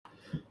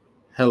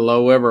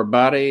Hello,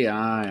 everybody.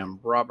 I am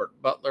Robert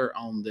Butler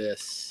on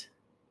this.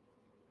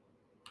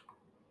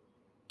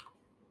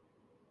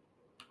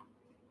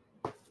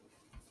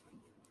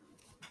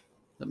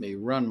 Let me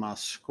run my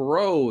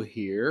scroll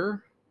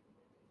here.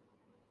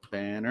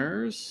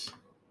 Banners.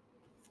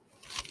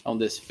 On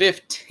this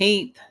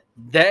 15th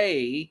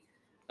day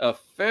of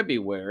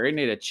February.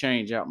 Need to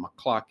change out my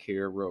clock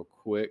here real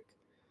quick.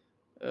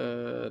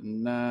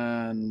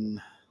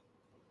 9:19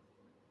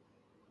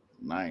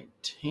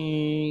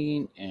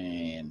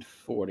 and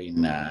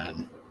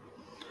 49.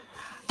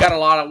 Got a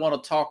lot I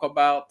want to talk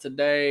about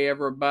today,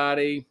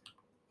 everybody.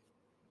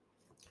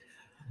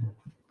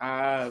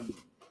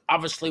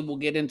 Obviously, we'll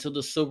get into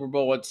the Super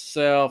Bowl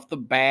itself, the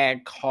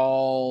bad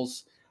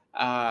calls.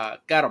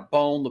 Got a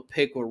bone to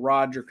pick with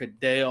Roger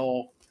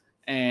Goodell,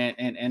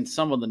 and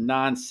some of the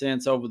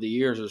nonsense over the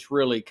years has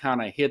really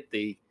kind of hit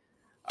the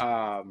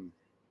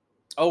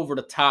over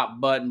the top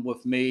button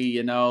with me.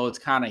 You know, it's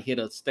kind of hit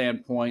a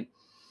standpoint.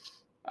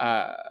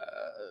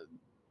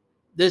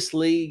 This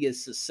league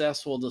is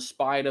successful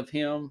despite of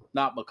him,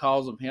 not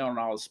because of him, and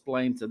I'll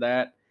explain to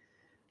that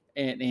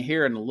and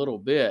here in a little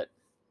bit.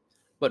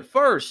 But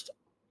first,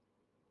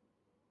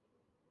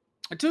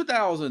 in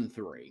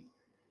 2003,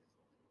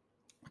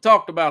 I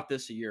talked about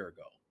this a year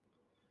ago.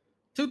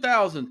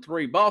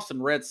 2003,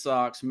 Boston Red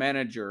Sox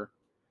manager,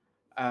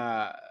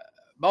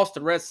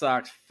 Boston Red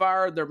Sox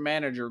fired their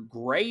manager,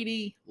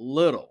 Grady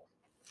Little.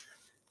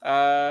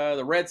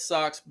 The Red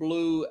Sox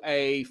blew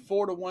a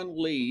 4-1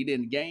 lead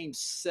in Game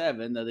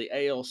 7 of the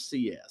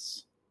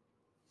ALCS.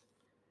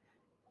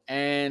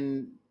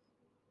 And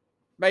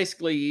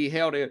basically, he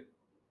held it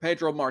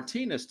Pedro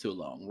Martinez too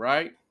long,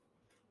 right?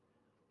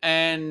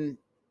 And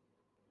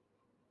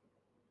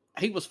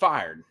he was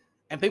fired.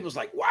 And people's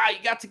like, wow, you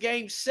got to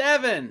Game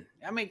 7.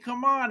 I mean,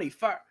 come on, he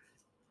fired.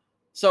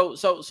 So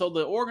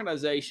the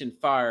organization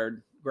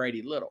fired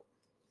Grady Little,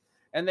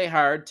 and they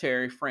hired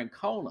Terry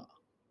Francona.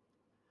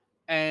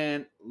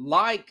 And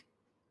like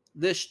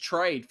this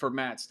trade for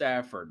Matt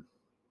Stafford,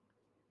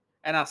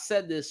 and I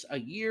said this a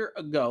year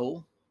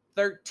ago,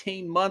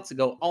 13 months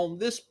ago on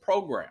this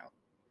program,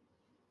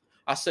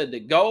 I said the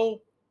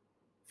goal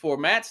for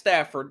Matt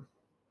Stafford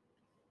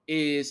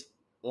is,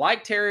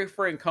 like Terry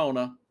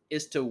Francona,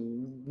 is to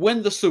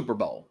win the Super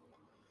Bowl.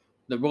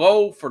 The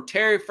goal for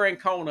Terry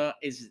Francona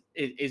is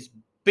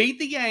beat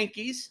the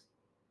Yankees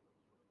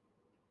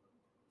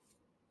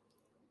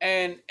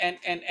and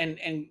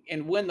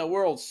win the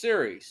World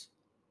Series.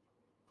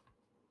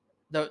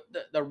 The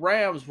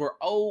Rams were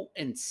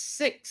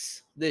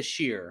 0-6 this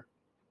year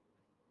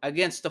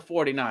against the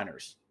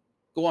 49ers,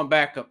 going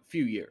back a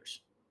few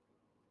years.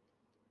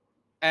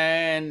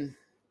 And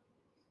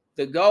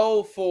the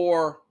goal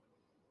for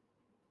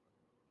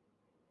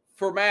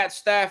Matt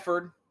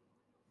Stafford,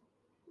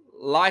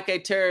 like a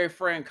Terry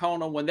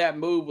Francona when that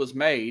move was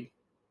made,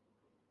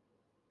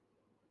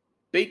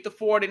 beat the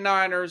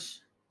 49ers,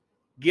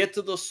 get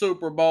to the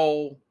Super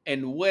Bowl,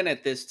 and win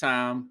it this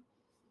time,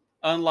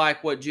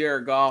 unlike what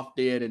Jared Goff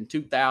did in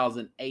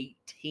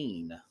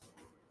 2018.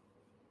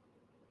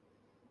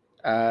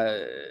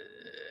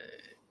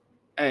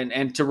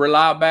 And to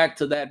rely back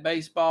to that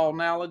baseball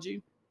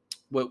analogy,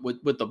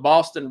 with the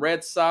Boston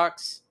Red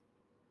Sox,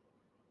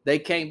 they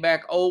came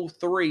back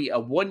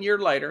 0-3 1 year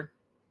later.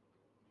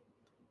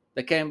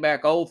 They came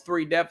back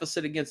 0-3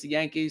 deficit against the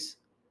Yankees,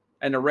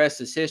 and the rest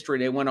is history.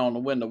 They went on to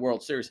win the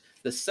World Series.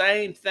 The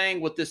same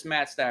thing with this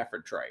Matt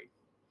Stafford trade.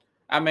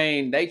 I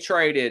mean, they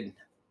traded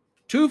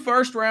 2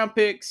 first-round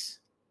picks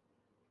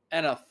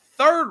and a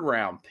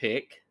third-round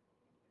pick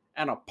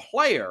and a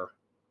player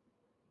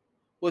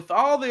with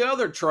all the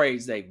other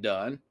trades they've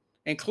done,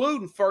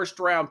 including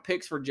first-round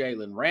picks for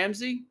Jalen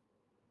Ramsey,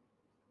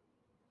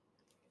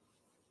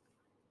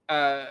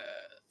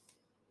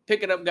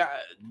 picking up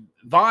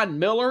Von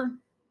Miller.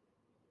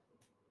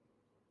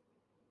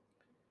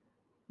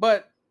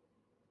 But,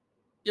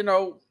 you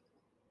know,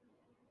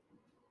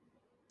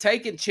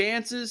 taking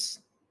chances.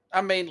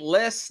 I mean,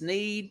 Les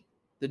Snead,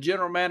 the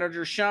general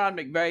manager, Sean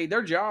McVay,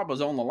 their job was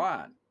on the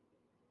line.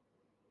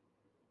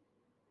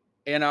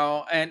 You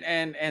know,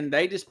 and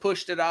they just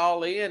pushed it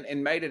all in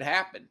and made it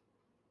happen.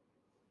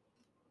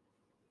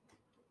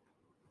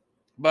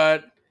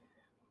 But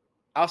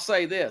I'll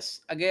say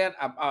this. Again,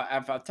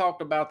 I've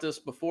talked about this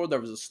before.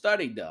 There was a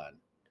study done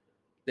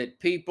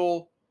that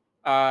people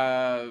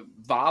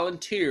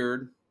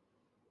volunteered.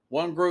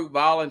 One group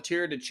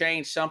volunteered to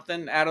change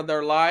something out of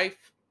their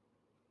life.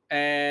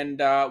 And,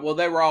 well,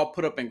 they were all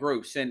put up in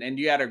groups. And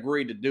you had to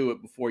agree to do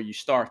it before you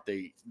start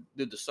do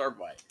the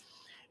survey.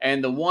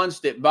 And the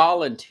ones that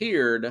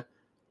volunteered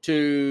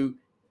to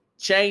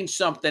change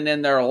something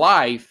in their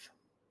life,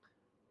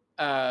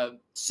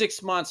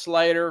 6 months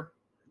later,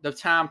 the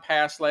time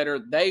passed later,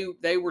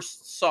 they were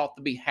sought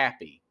to be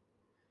happy.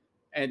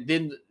 And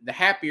then the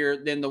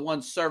happier than the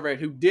ones surveyed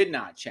who did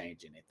not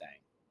change anything.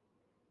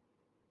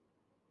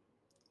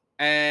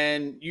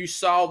 And you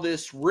saw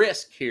this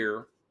risk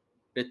here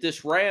that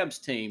this Rams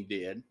team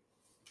did.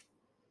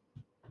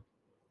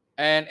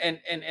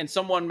 And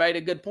someone made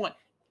a good point.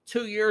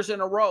 2 years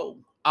in a row,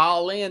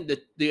 all in.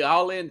 The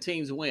all in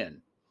teams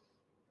win.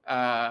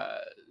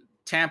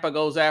 Tampa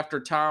goes after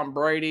Tom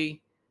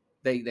Brady.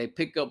 They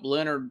pick up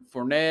Leonard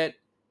Fournette.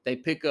 They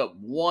pick up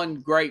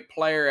one great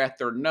player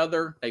after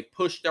another. They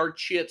push their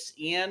chips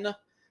in.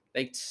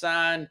 They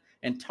sign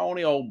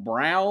Antonio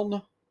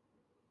Brown,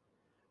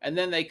 and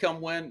then they come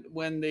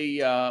win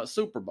the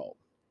Super Bowl.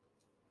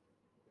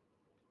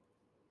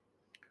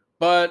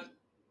 But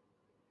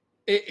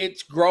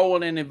it's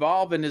growing and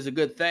evolving is a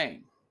good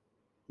thing,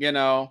 you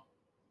know.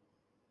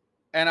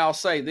 And I'll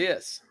say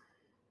this: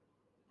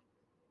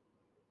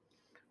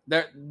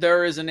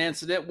 there is an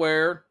incident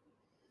where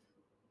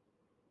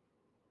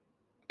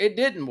it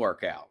didn't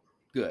work out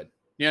good.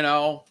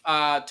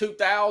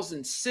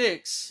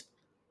 2006,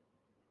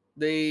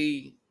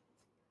 the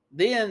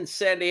then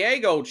San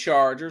Diego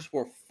Chargers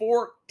were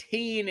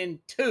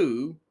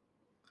 14-2,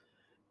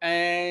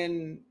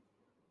 and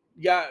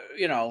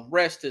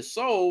rest his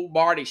soul,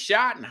 Marty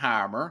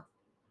Schottenheimer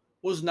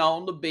was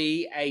known to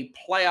be a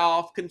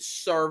playoff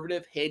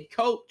conservative head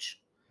coach.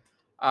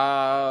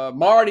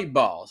 Marty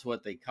Ball is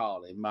what they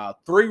called him.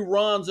 3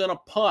 runs and a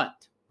punt.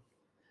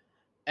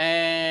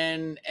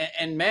 And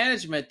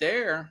management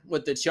there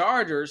with the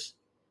Chargers,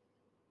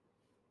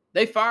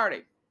 they fired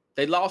him.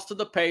 They lost to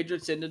the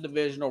Patriots in the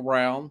divisional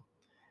round,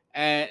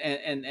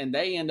 and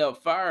they end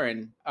up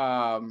firing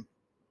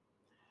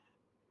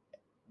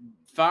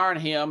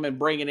him and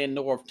bringing in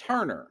Norv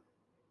Turner.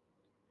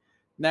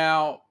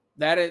 Now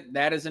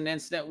that is an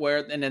incident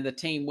where, and then the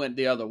team went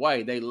the other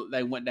way.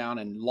 They went down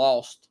and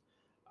lost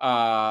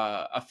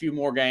a few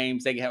more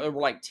games. They were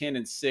like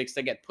 10-6.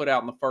 They got put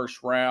out in the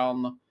first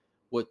round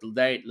with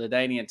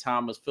LaDainian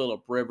Thomas,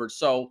 Phillip Rivers.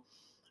 So,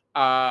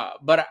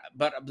 but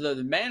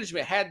the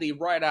management had the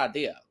right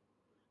idea,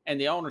 and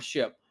the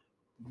ownership.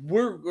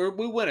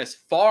 We went as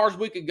far as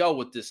we could go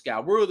with this guy.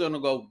 We're going to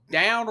go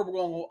down or we're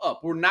going to go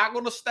up. We're not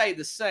going to stay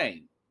the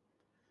same.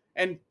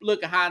 And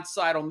look at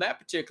hindsight on that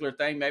particular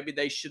thing. Maybe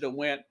they should have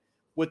went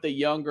with a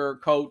younger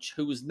coach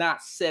who was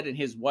not set in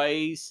his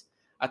ways.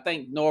 I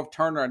think Norv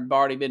Turner had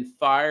already been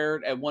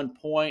fired at one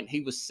point.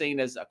 He was seen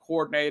as a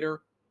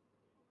coordinator.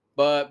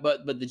 But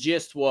the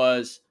gist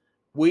was,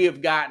 we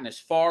have gotten as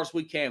far as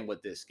we can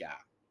with this guy.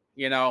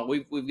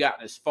 We've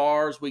gotten as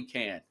far as we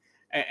can.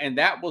 And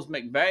that was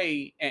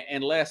McVay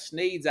and Les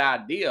Snead's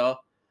idea.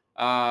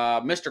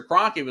 Mr.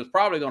 Kroenke was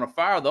probably going to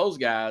fire those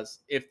guys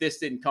if this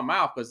didn't come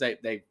out, because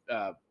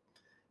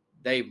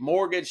they've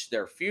mortgaged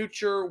their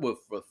future with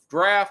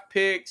draft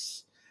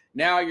picks.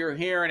 Now you're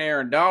hearing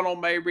Aaron Donald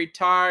may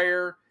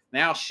retire.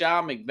 Now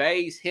Sean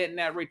McVay's hitting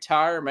that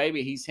retire.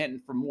 Maybe he's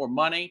hitting for more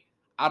money.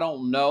 I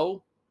don't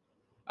know.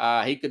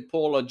 He could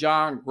pull a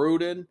John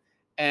Gruden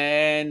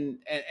and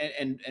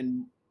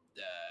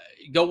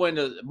go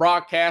into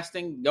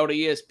broadcasting, go to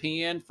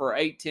ESPN for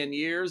 8-10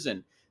 years,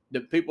 and the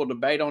people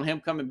debate on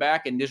him coming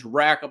back and just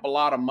rack up a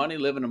lot of money,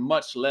 living a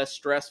much less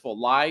stressful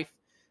life,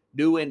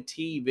 doing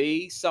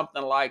TV,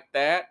 something like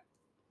that.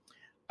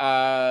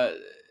 But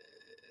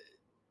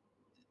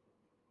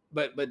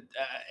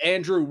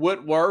Andrew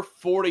Whitworth,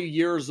 40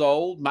 years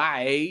old,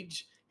 my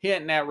age,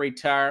 hitting that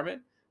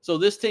retirement. So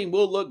this team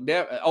will look.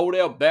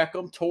 Odell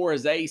Beckham tore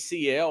his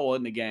ACL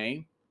in the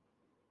game.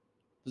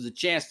 There's a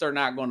chance they're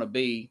not going to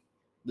be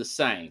the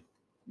same,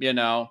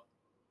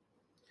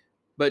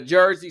 But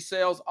jersey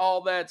sales,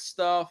 all that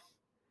stuff,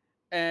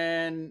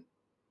 and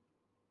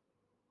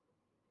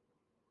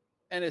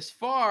as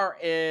far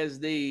as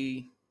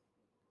the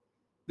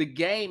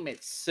game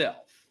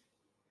itself,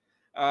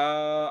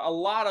 a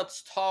lot of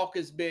talk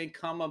has been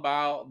come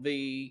about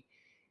the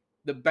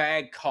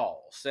bad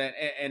calls,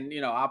 and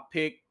I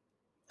picked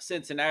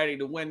Cincinnati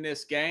to win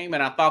this game,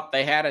 and I thought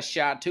they had a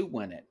shot to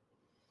win it.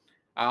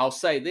 I'll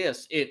say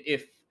this: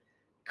 if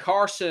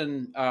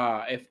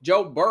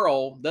Joe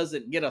Burrow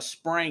doesn't get a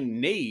sprained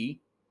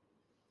knee,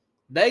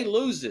 they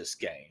lose this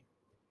game.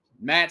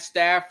 Matt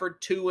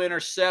Stafford, 2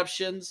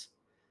 interceptions.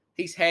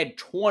 He's had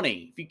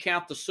 20. If you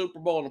count the Super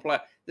Bowl and the play,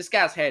 this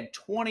guy's had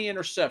 20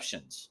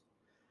 interceptions.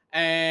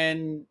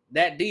 And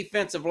that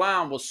defensive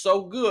line was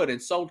so good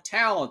and so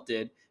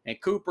talented,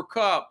 and Cooper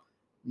Kupp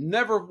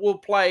never will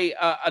play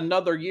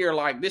another year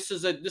like this.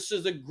 Is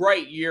a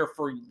great year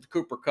for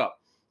Cooper Kupp.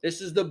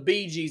 This is the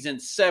Bee Gees in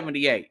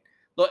 78.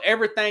 Look,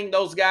 everything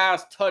those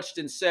guys touched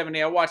in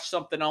 70. I watched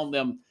something on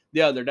them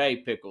the other day,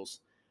 Pickles.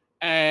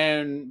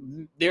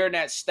 And during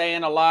that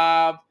Staying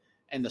Alive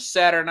and the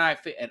Saturday Night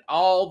and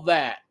all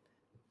that,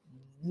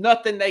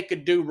 nothing they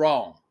could do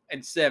wrong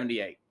in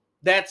 78.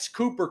 That's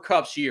Cooper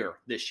Kupp's year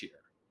this year.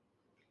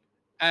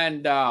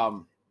 And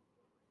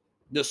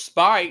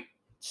despite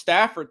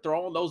Stafford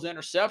throwing those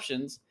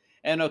interceptions,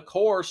 and of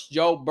course,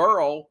 Joe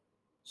Burrow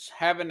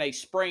having a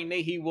sprained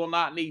knee, he will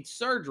not need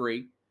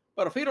surgery.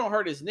 But if he don't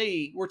hurt his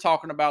knee, we're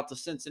talking about the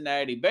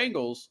Cincinnati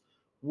Bengals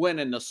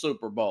winning the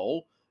Super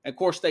Bowl. And of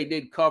course, they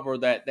did cover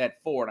that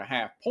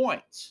 4.5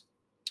 points.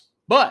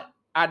 But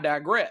I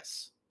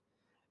digress.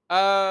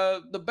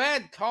 The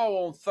bad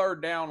call on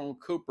 3rd down on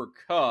Cooper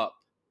Kupp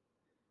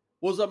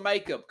was a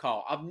makeup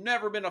call. I've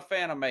never been a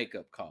fan of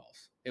makeup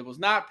calls. It was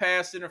not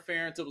pass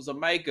interference. It was a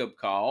makeup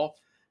call.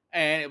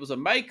 And it was a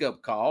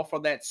makeup call for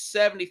that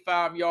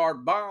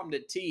 75-yard bomb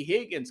that T.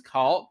 Higgins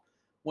caught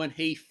when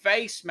he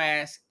face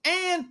masked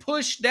and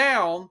pushed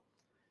down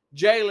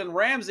Jalen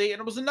Ramsey, and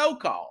it was a no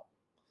call.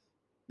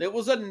 It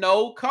was a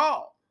no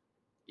call,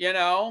 you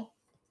know.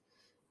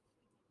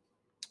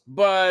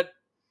 But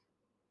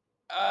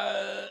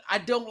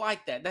I don't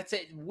like that. That's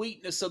a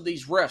weakness of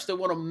these refs. They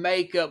want to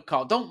make up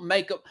call. Don't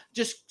make up.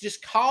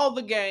 Just call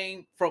the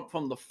game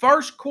from the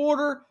first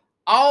quarter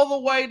all the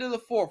way to the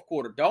fourth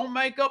quarter. Don't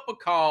make up a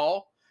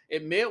call.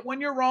 Admit when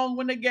you're wrong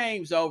when the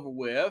game's over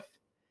with.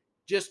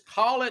 Just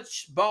call it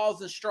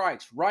balls and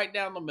strikes right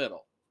down the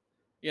middle,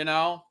 you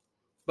know.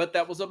 But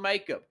that was a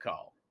makeup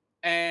call.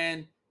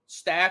 And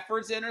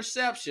Stafford's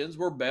interceptions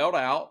were bailed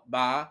out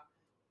by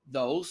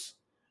those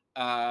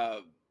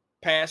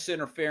pass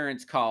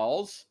interference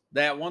calls.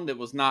 That one that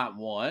was not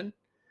one.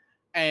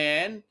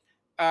 And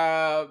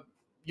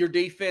your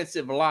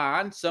defensive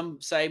line, some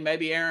say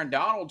maybe Aaron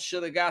Donald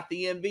should have got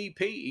the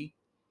MVP.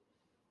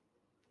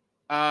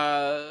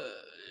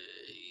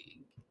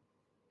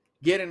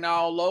 Getting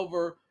all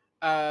over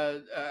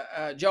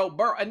Joe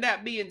Burrow. And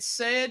that being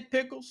said,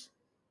 Pickles,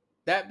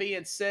 that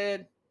being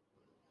said,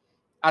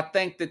 I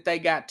think that they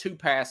got too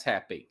pass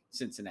happy,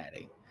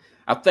 Cincinnati.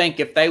 I think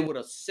if they would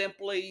have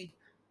simply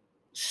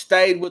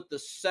stayed with the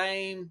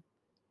same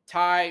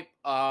type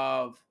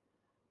of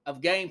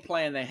game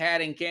plan they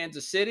had in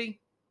Kansas City,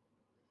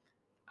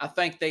 I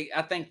think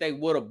they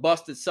would have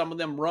busted some of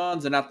them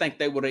runs, and I think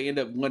they would have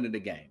ended up winning the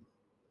game.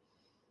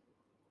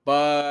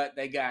 But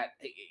they got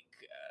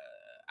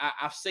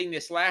I've seen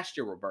this last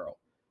year with Burrow.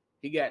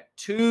 He got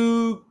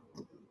too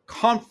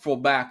comfortable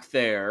back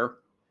there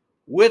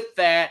with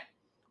that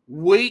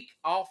weak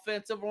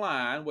offensive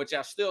line, which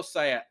I still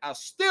say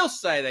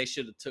they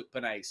should have took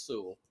Penei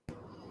Sewell.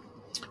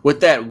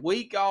 With that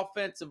weak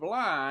offensive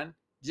line,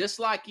 just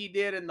like he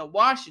did in the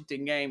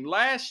Washington game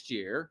last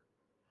year,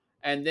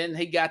 and then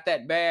he got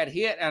that bad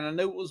hit, and I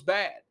knew it was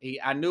bad.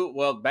 I knew it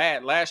was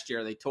bad last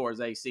year. They tore his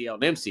ACL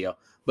and MCL.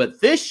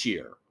 But this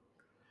year,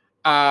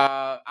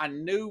 I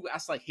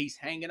was like, he's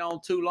hanging on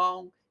too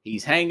long.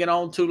 He's hanging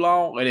on too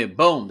long. And then,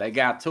 boom, they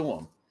got to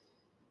him,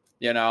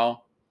 you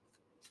know.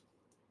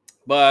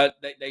 But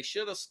they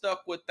should have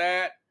stuck with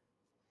that.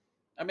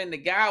 I mean, the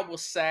guy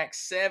was sacked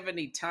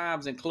 70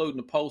 times, including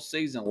the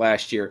postseason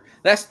last year.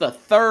 That's the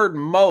third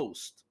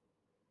most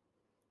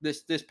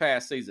this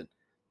past season.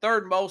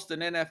 Third most in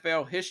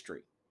NFL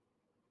history.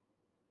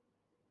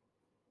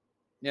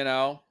 You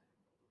know,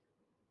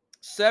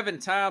 7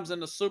 times in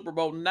the Super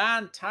Bowl,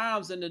 9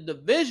 times in the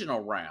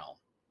divisional round.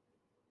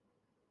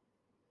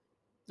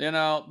 You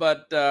know,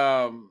 but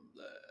the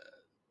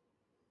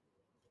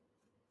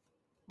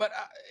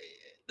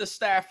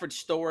Stafford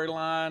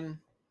storyline,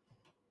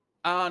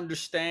 I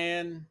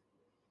understand.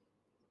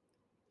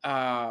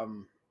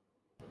 The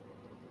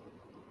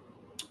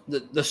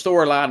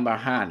storyline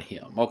behind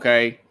him,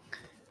 okay?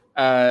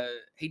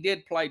 He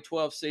did play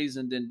 12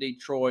 seasons in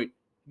Detroit,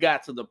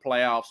 got to the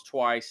playoffs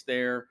twice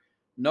there,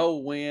 no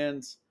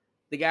wins.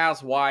 The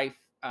guy's wife,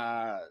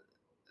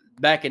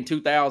 back in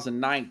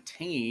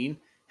 2019,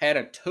 had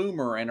a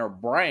tumor in her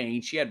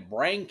brain. She had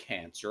brain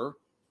cancer.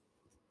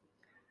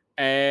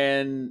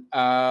 And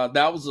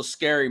that was a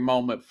scary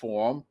moment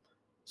for him.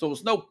 So it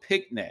was no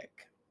picnic.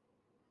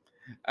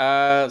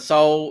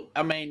 So,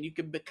 I mean, you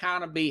can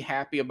kind of be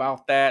happy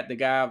about that. The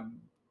guy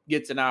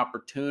gets an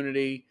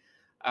opportunity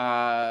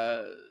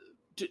to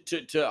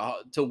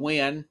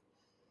win.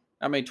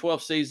 I mean,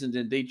 12 seasons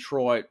in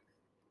Detroit.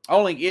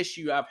 Only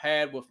issue I've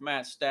had with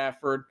Matt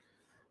Stafford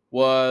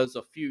was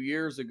a few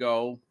years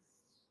ago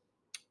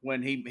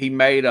when he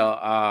made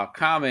a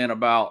comment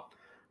about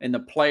in the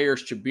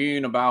Players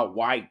Tribune about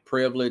white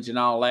privilege and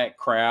all that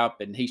crap,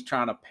 and he's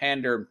trying to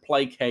pander and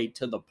placate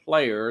to the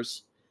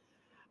players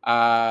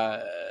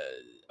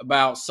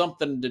about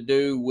something to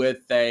do with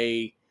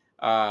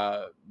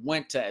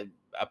went to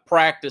a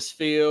practice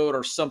field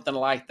or something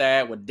like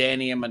that with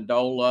Danny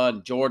Amendola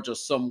in Georgia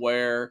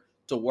somewhere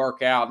to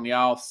work out in the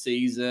off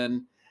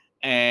season,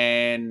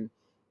 and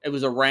it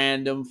was a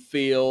random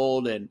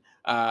field, and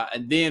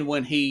then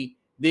when he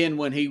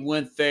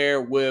went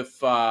there with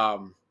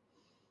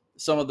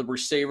some of the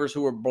receivers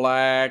who were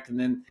black, and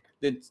then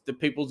the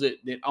people that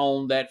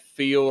owned that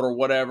field or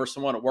whatever,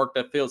 someone that worked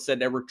that field said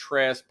they were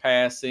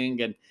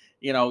trespassing, and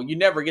you know, you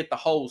never get the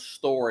whole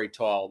story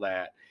to all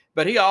that.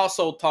 But he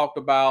also talked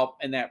about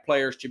in that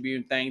Players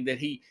Tribune thing that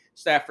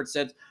Stafford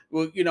said,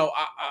 well, you know,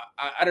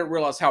 I didn't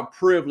realize how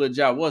privileged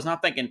I was. And I'm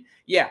thinking,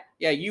 yeah,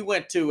 you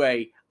went to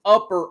a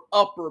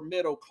upper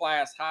middle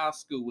class high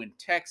school in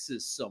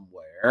Texas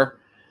somewhere,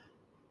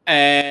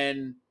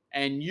 and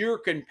you're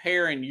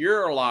comparing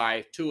your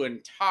life to an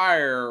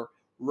entire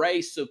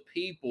race of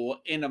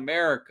people in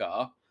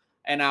America.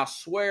 And I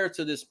swear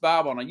to this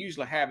Bible, and I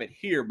usually have it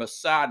here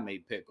beside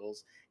me,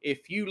 Pickles,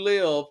 if you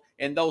live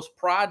in those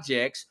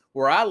projects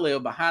where I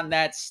live behind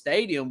that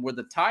stadium where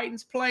the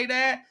Titans played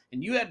at,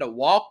 and you had to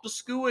walk to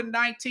school in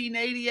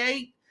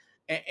 1988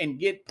 and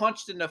get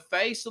punched in the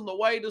face on the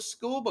way to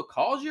school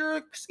because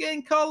you're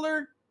skin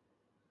color,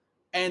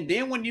 And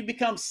then when you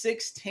become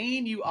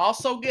 16, you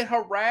also get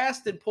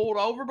harassed and pulled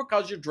over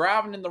because you're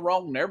driving in the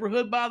wrong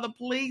neighborhood by the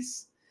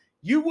police.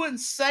 You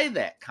wouldn't say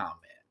that comment.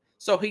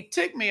 So he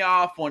ticked me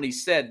off when he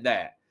said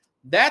that.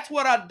 That's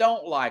what I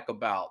don't like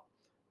about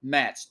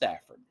Matt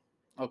Stafford.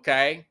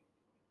 Okay.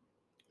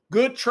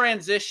 Good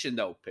transition,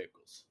 though,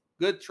 Pickles.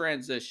 Good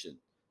transition.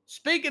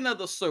 Speaking of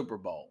the Super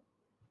Bowl,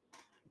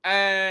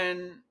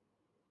 and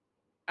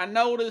I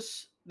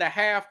noticed the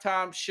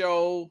halftime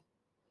show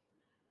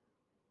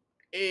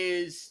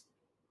is,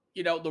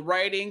 the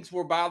ratings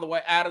were, by the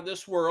way, out of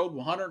this world,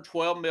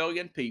 112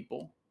 million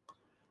people.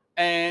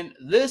 And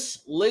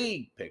this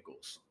league,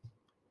 Pickles,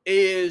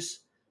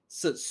 is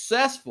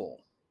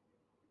successful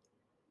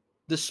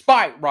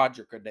despite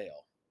Roger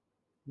Goodell,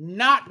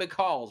 not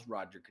because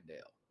Roger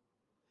Goodell.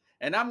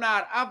 And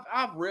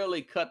I've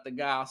really cut the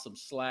guy some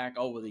slack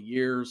over the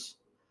years.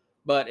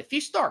 But if you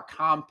start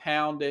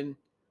compounding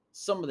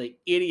some of the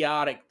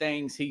idiotic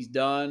things he's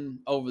done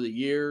over the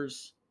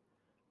years,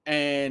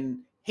 and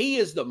he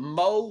is the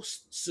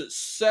most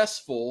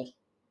successful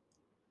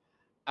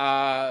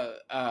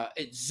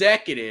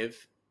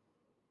executive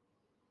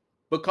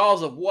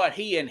because of what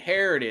he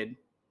inherited,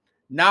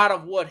 not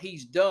of what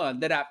he's done,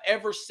 that I've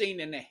ever seen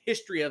in the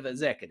history of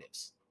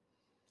executives.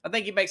 I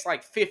think he makes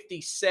like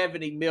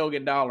 $50-70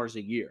 million a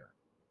year.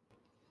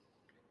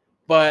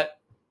 But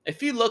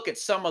if you look at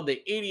some of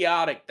the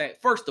idiotic things,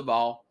 first of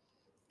all,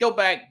 go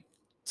back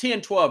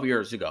 10-12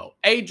 years ago,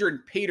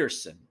 Adrian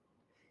Peterson,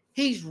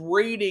 he's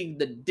reading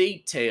the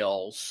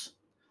details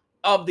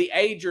of the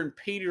Adrian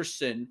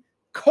Peterson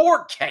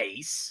court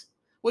case,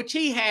 which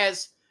he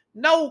has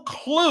no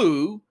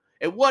clue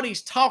at what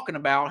he's talking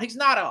about. He's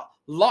not a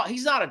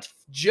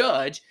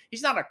judge.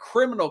 He's not a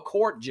criminal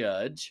court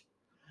judge.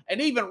 And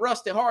even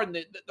Rusty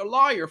Hardin, the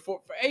lawyer for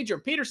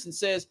Adrian Peterson,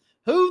 says,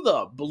 "Who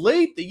the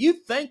bleep do you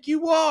think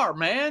you are,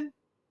 man?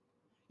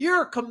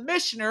 You're a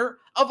commissioner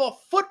of a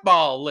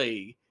football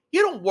league.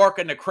 You don't work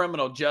in the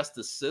criminal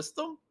justice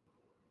system."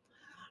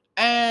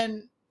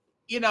 And,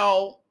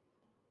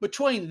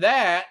 between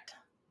that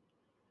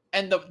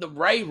and the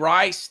Ray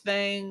Rice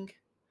thing,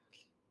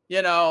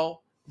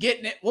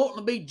 getting it, wanting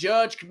to be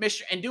judge,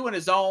 commissioner, and doing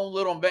his own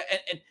little,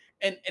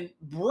 and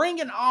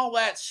bringing all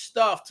that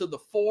stuff to the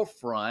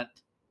forefront,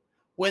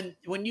 when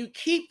you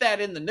keep that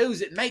in the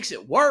news, it makes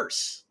it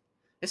worse.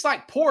 It's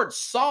like poured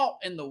salt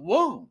in the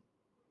wound,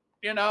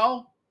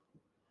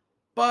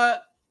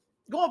 But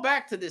going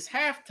back to this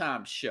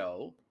halftime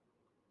show,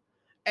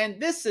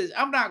 and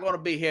I'm not going to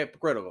be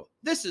hypocritical.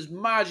 This is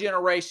my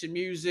generation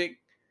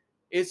music.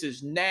 It's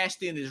as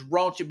nasty and as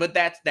raunchy, but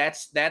that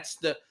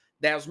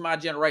was my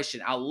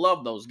generation. I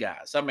love those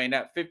guys. I mean,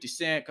 that 50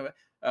 Cent,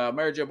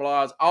 Mary J.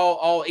 Blige,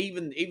 all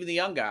even the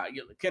young guy,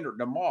 Kendrick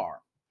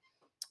Lamar.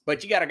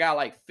 But you got a guy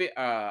like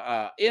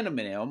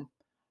Eminem,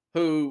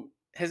 who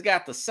has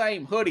got the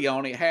same hoodie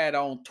on he had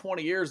on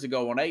 20 years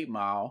ago on 8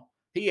 Mile.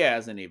 He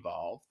hasn't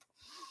evolved.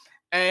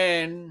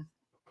 And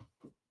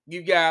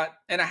I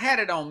had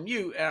it on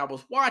mute, and I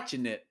was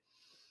watching it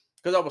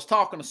because I was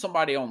talking to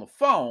somebody on the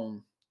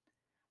phone,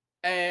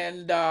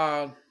 and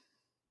I'm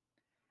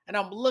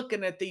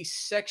looking at these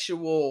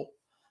sexual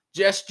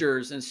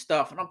gestures and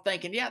stuff, and I'm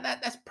thinking, yeah,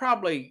 that's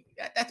part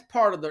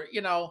of the,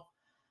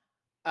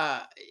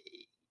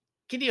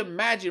 can you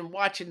imagine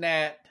watching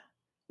that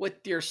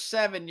with your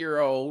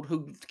 7-year-old,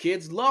 who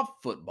kids love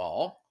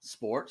football,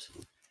 sports,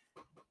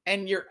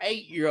 and your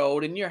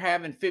 8-year-old, and you're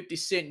having 50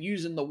 Cent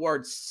using the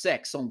word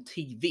sex on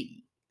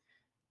TV?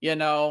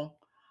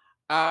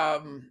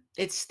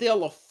 It's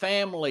still a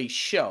family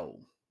show.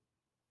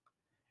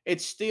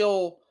 It's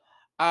still,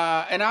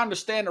 and I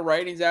understand the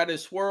ratings out of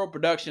this world,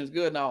 production is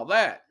good and all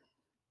that.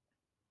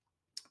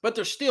 But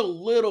there's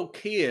still little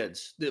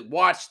kids that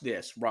watch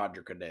this,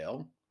 Roger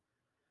Goodell.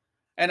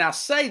 And I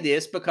say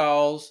this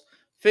because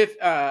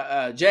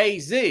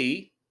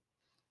Jay-Z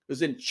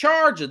was in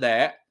charge of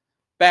that.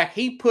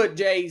 He put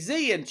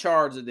Jay-Z in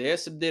charge of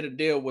this and did a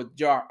deal with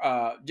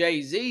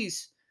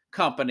Jay-Z's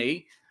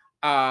company.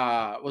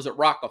 Was it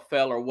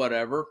Rockefeller or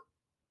whatever?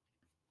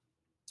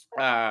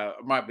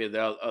 It might be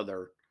the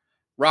other,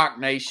 Rock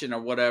Nation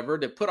or whatever,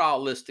 to put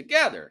all this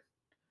together.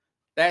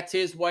 That's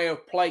his way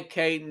of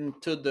placating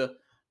to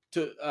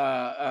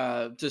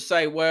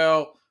say,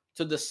 well,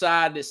 to the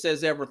side that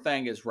says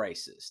everything is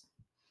racist.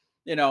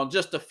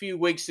 Just a few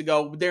weeks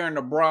ago, during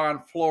the Brian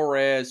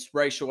Flores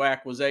racial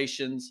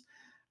accusations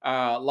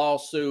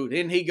lawsuit,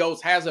 and he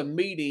has a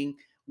meeting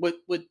with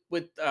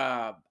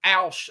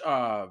Al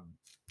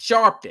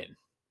Sharpton.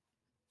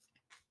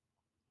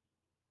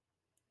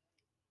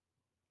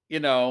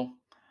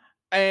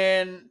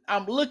 And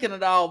I'm looking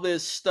at all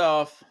this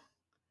stuff,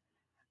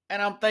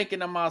 and I'm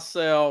thinking to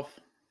myself,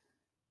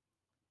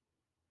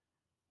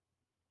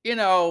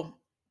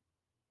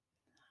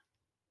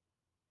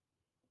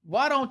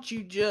 why don't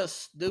you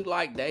just do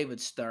like David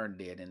Stern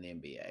did in the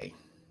NBA?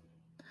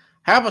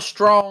 Have a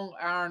strong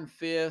iron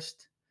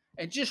fist,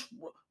 and just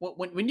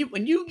when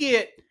you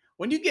get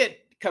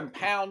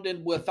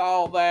compounded with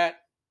all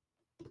that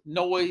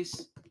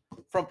noise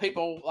from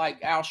people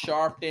like Al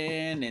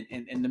Sharpton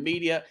and the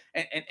media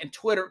and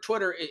Twitter.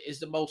 Twitter is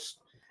the most,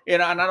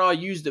 and I know I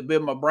used it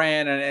with my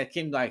brand and it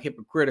came like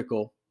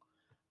hypocritical,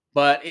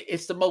 but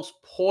it's the most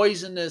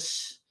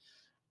poisonous,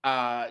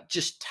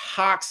 just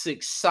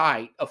toxic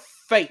site of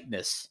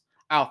fakeness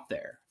out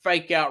there,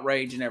 fake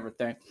outrage and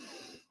everything,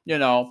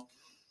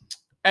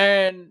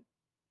 and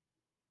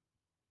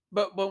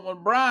but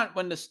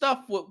when the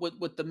stuff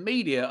with the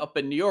media up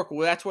in New York,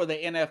 well, that's where the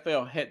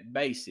NFL head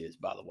base is,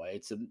 by the way.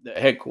 It's the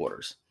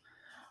headquarters.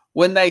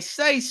 When they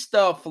say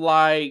stuff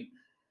like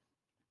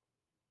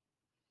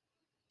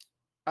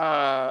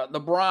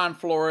the Brian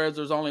Flores,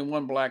 there's only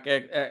one black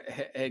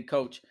head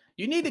coach,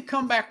 you need to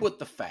come back with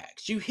the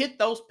facts. You hit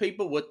those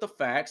people with the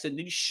facts and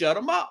then you shut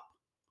them up.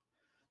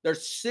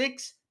 There's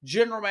 6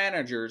 general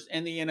managers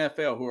in the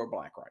NFL who are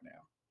black right now.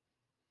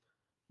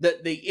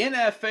 The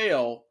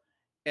NFL,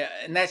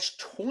 and that's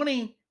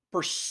 20%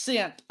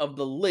 of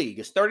the league.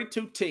 It's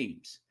 32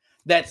 teams.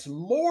 That's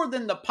more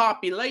than the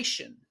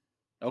population,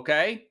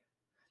 okay?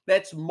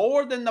 That's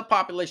more than the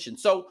population.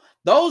 So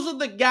those are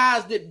the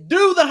guys that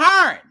do the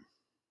hiring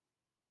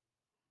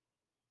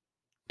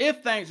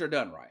if things are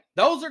done right.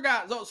 Those are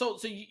guys. So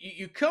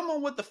you come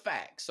on with the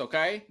facts,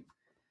 okay?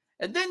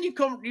 And then you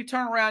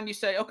turn around and you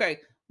say, okay,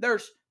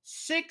 there's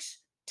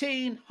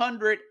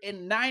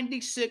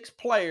 1,696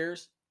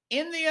 players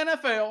in the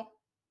NFL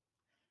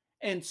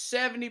and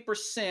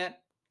 70%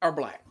 are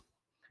black.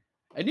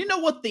 And you know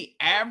what the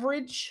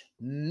average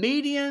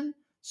median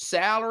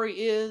salary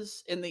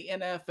is in the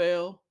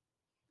NFL?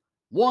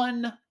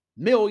 $1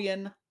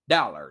 million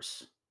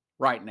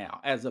right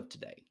now, as of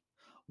today.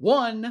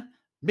 $1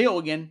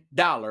 million.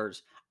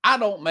 I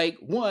don't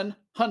make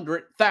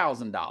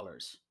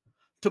 $100,000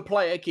 to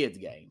play a kid's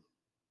game.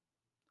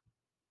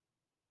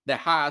 The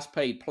highest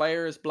paid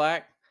player is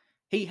black.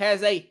 He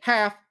has a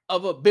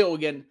 $500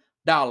 million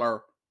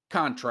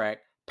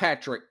contract,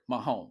 Patrick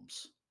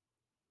Mahomes.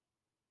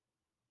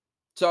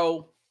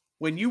 So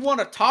when you want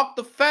to talk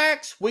the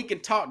facts, we can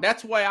talk.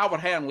 That's the way I would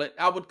handle it.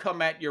 I would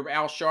come at your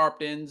Al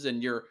Sharptons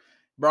and your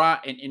Brian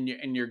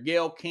and your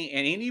Gail King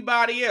and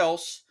anybody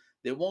else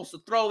that wants to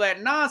throw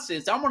that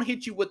nonsense. I'm going to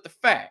hit you with the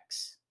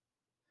facts.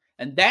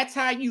 And that's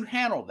how you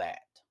handle that.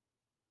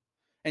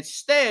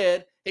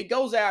 Instead, he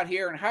goes out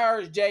here and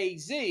hires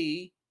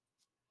Jay-Z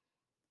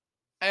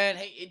and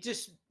it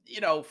just,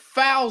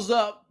 fouls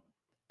up.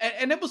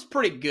 And it was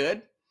pretty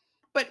good.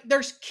 But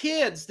there's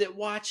kids that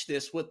watch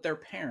this with their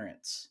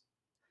parents.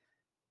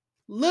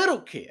 Little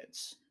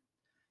kids,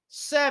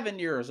 7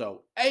 years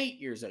old, 8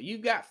 years old.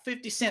 You've got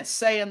 50 Cent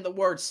saying the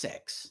word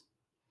sex.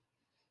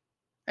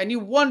 And you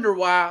wonder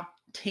why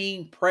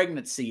teen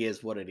pregnancy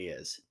is what it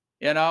is.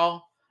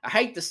 I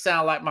hate to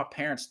sound like my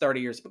parents 30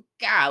 years, but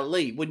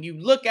golly, when you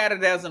look at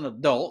it as an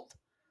adult,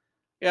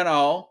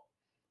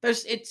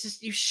 it's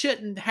just, you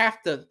shouldn't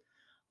have to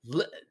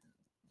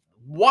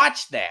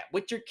watch that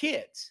with your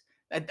kids.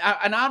 And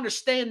I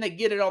understand they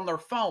get it on their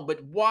phone,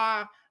 but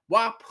why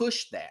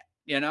push that,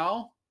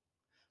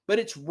 But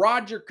it's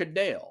Roger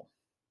Goodell.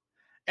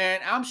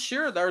 And I'm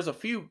sure there's a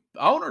few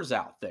owners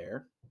out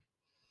there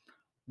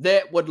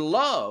that would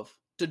love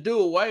to do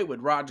away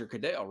with Roger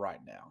Goodell right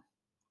now.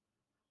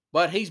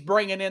 But he's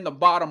bringing in the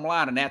bottom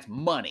line, and that's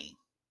money.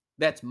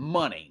 That's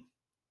money.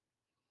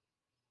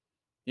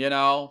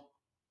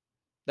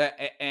 That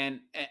and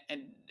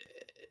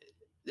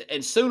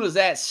as soon as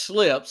that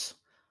slips,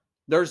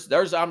 there's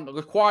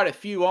quite a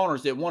few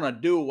owners that want to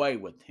do away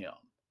with him.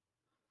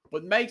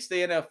 What makes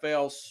the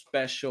NFL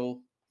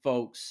special,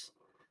 folks,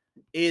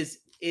 is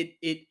it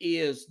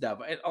is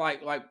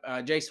like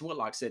Jason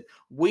Whitlock said,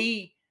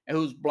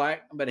 who's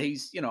black, but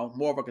he's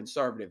more of a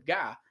conservative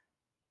guy.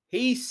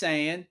 He's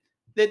saying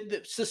that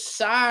the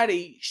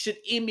society should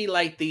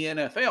emulate the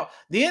NFL.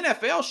 The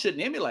NFL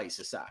shouldn't emulate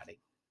society.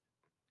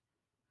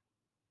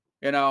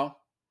 The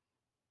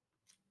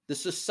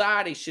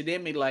society should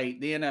emulate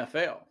the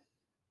NFL.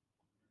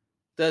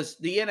 The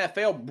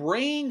NFL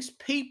brings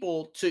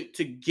people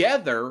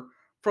together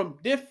from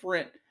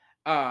different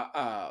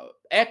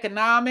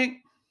economic,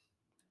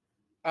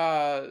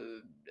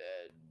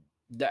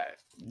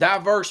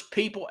 diverse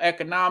people,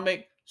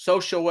 economic,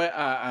 social,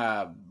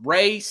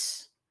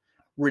 race,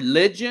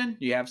 religion.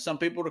 You have some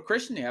people that are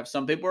Christian. You have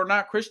some people who are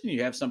not Christian.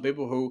 You have some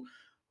people who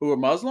are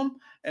Muslim,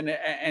 and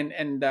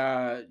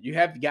you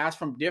have guys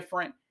from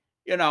different,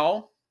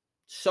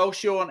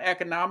 social and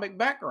economic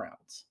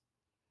backgrounds.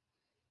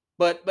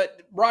 But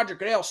Roger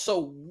Goodell's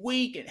so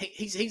weak, and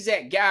he's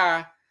that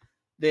guy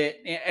that,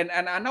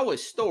 and I know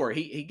his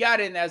story. He got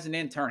in as an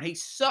intern. He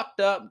sucked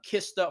up and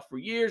kissed up for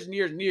years and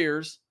years and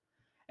years,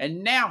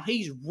 and now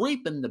he's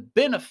reaping the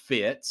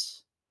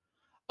benefits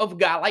of a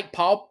guy like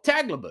Paul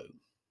Tagliabue.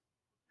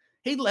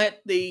 He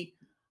let the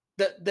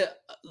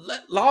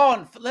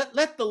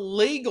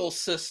legal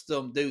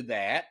system do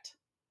that.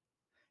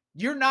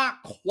 You're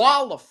not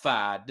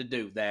qualified to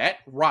do that,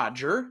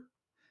 Roger.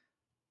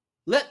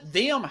 Let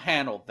them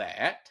handle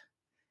that.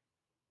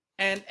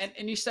 And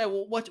you say,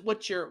 well,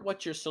 what's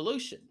your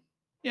solution?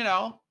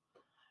 My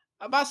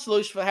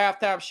solution for the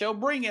halftime show: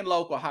 bring in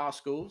local high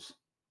schools.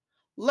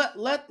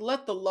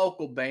 let the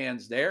local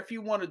bands there. If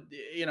you want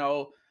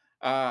to,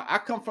 I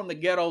come from the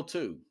ghetto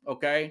too.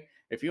 Okay,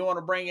 if you want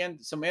to bring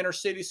in some inner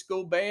city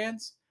school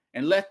bands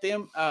and let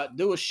them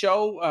do a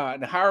show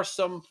and hire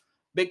some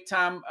big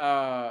time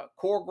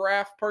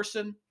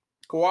choreographer,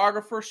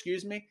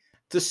 excuse me,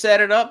 to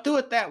set it up, do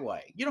it that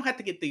way. You don't have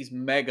to get these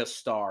mega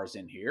stars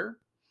in here.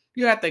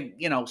 You have to,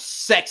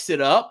 sex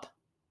it up.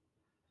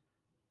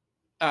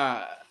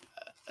 The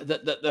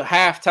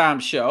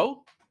halftime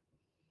show.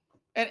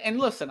 And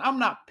listen, I'm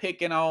not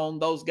picking on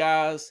those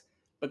guys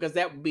because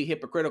that would be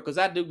hypocritical because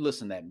I do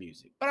listen to that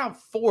music. But I'm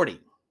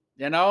 40,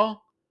 I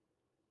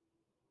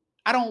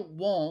don't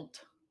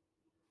want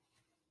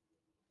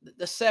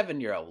the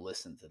 7-year-old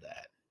listen to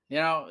that.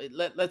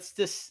 Let's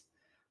just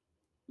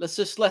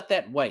let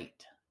that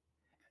wait.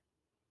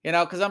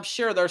 Because I'm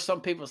sure there's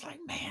some people that's like,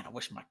 man, I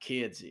wish my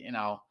kids, and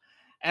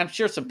I'm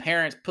sure some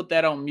parents put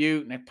that on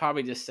mute and they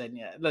probably just said,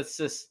 yeah,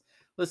 let's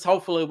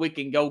hopefully we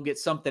can go get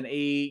something to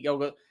eat,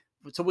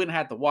 so we don't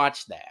have to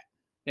watch that,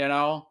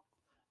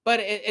 But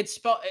it's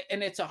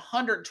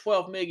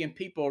 112 million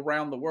people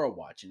around the world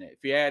watching it.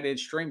 If you add in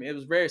streaming, it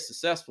was very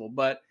successful,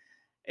 but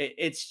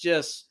it's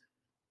just,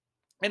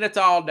 and it's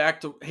all back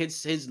to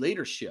his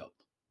leadership.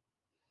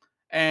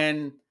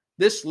 And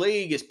this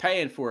league is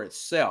paying for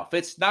itself.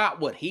 It's not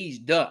what he's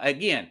done.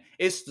 Again,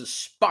 it's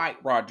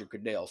despite Roger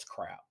Goodell's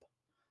crap.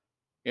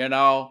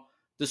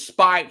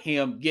 Despite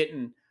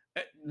him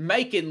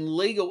making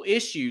legal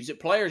issues that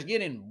players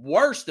getting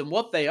worse than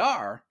what they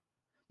are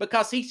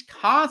because he's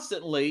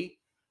constantly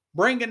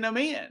bringing them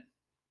in.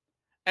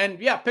 And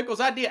yeah,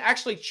 Pickle's idea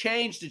actually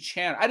changed the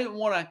channel. I didn't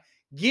want to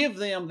give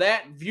them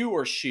that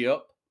viewership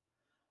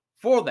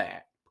for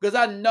that because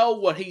I know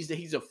what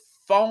he's a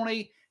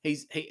phony.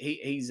 He's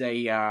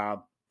a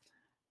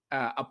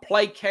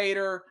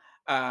placator.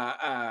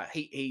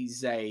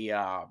 He's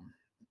a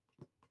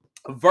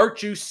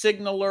virtue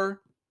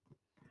signaler.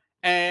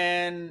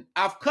 And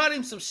I've cut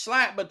him some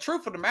slack, but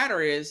truth of the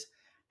matter is,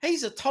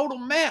 he's a total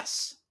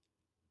mess.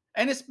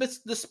 And it's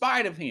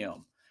despite of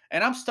him.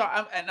 And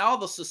and all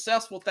the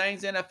successful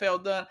things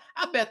NFL done,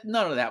 I bet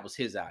none of that was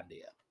his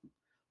idea.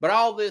 But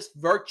all this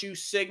virtue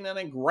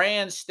signaling,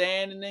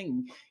 grandstanding,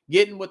 and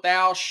getting with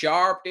Al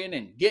Sharpton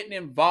and getting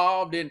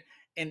involved in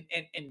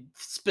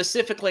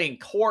specifically in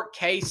court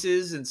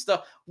cases and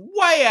stuff,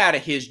 way out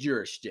of his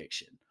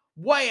jurisdiction,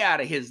 way out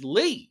of his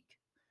league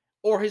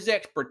or his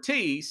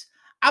expertise.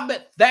 I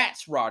bet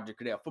that's Roger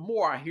Goodell. For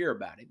more I hear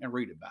about him and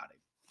read about him.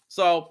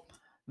 So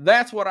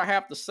that's what I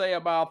have to say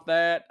about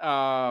that.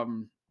 I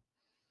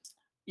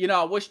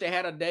wish they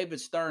had a David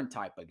Stern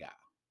type of guy.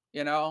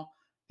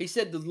 He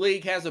said the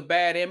league has a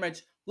bad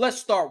image. Let's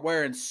start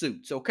wearing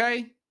suits,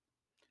 okay?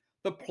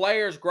 The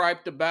players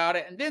griped about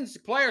it, and then the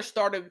players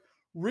started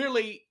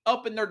really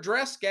upping their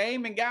dress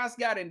game, and guys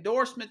got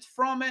endorsements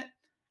from it.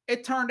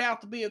 It turned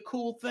out to be a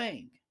cool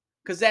thing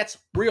because that's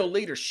real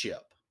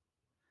leadership.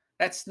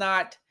 That's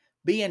not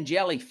being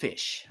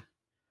jellyfish.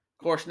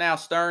 Of course, now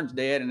Stern's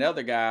dead, and the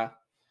other guy,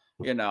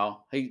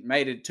 he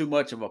made it too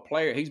much of a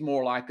player. He's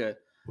more like a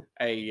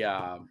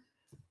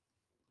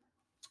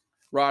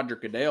Roger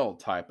Goodell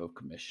type of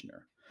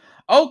commissioner.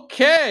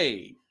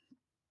 Okay.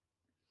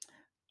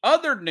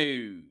 Other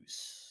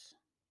news.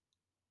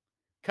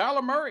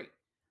 Kyler Murray.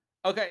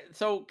 Okay,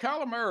 so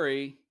Kyler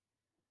Murray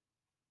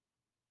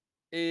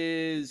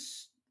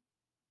he's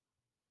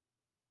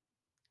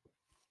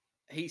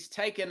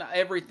taken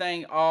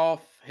everything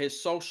off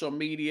his social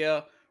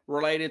media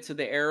related to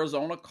the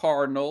Arizona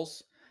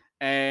Cardinals.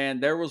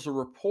 And there was a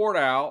report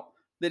out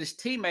that his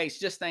teammates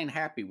just ain't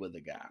happy with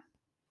the guy.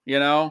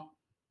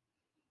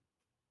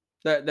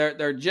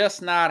 They're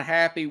just not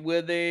happy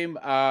with him.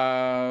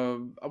 I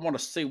want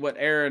to see what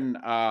Aaron,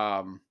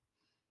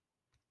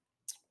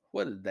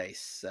 what did they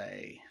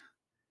say?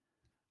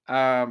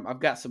 I've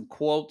got some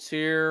quotes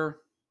here.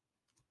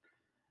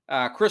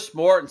 Chris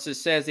Mortensen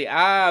says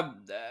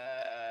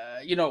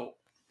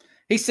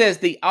he says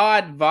the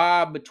odd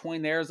vibe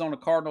between the Arizona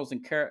Cardinals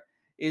and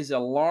is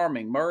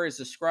alarming. Murray is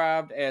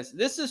described as,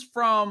 this is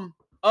from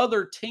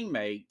other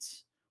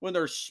teammates. When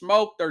there's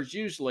smoke, there's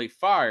usually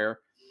fire.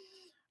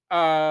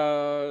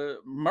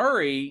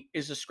 Murray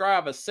is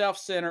described as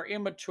self-centered,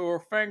 immature,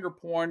 finger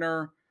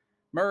pointer.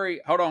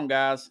 Murray, hold on,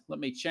 guys. Let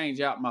me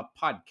change out my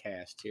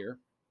podcast here.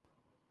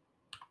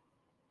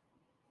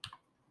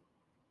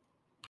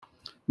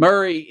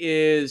 Murray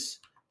is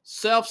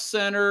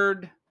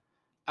self-centered,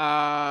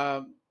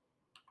 a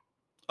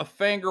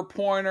finger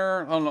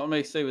pointer. Hold on, let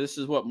me see. This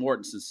is what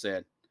Mortensen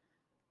said.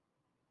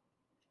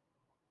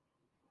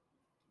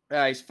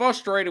 He's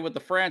frustrated with the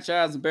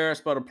franchise,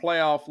 embarrassed by the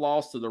playoff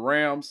loss to the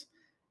Rams.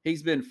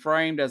 He's been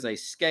framed as a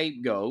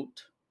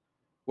scapegoat.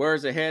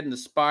 Wears ahead in the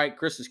spike.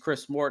 Chris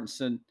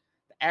Mortensen.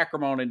 The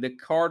acrimony. The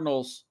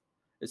Cardinals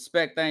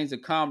expect things to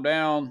calm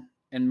down,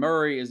 and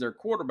Murray is their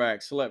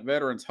quarterback. So let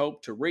veterans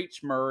hope to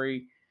reach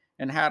Murray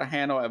and how to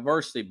handle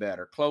adversity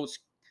better.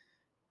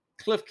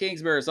 Cliff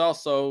Kingsbury is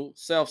also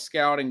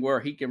self-scouting where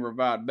he can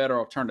provide better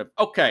alternative.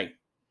 Okay.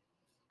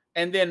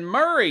 And then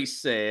Murray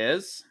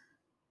says,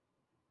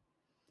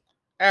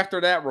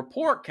 after that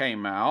report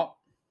came out,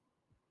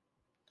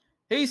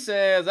 he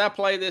says, I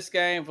play this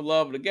game for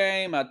love of the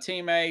game. My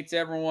teammates,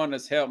 everyone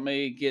that's helped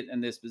me get in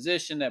this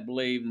position, that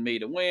believe in me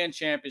to win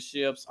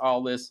championships.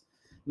 All this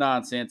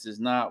nonsense is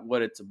not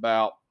what it's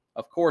about.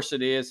 Of course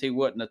it is. He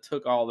wouldn't have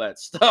took all that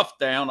stuff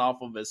down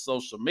off of his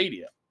social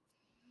media.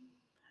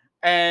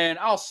 And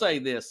I'll say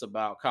this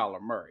about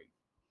Kyler Murray.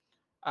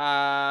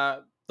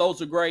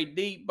 Throws a great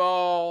deep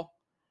ball.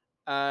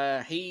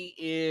 He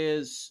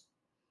is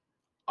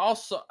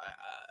also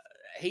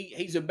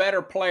he's a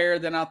better player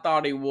than I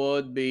thought he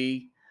would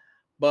be,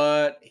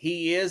 but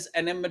he is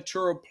an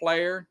immature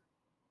player,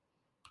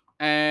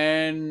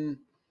 and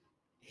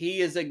he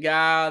is a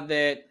guy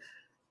that,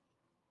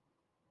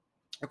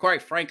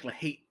 quite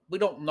frankly, we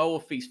don't know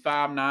if he's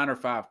 5'9" or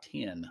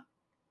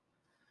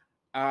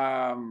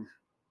 5'10".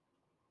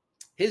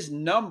 His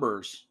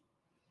numbers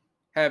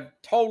have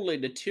totally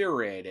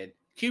deteriorated.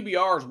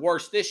 QBR is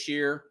worse this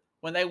year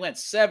when they went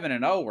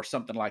 7-0 or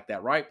something like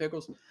that, right,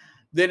 Pickles?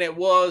 Than it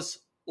was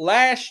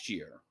last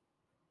year.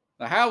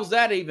 Now, how is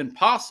that even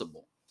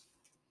possible?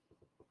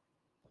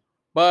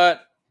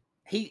 But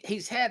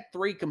he's had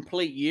 3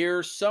 complete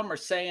years. Some are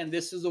saying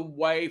this is a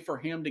way for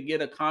him to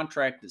get a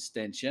contract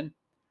extension.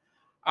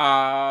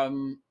 I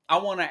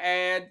want to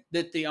add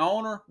that the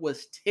owner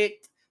was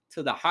ticked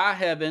to the high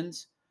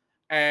heavens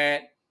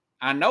at,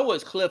 I know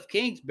it's Cliff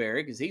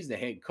Kingsbury because he's the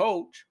head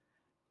coach,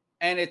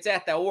 and it's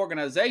at the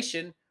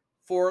organization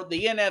for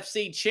the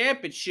NFC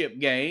Championship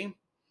game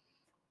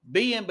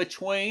being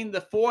between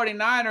the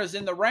 49ers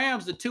and the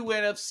Rams, the 2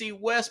 NFC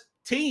West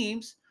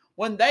teams,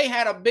 when they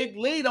had a big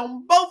lead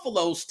on both of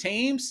those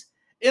teams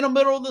in the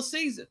middle of the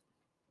season.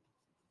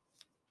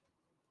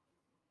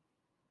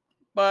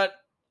 But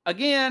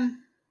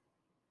again,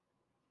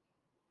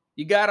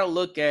 you got to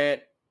look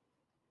at,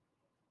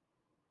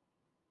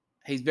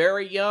 he's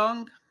very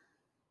young.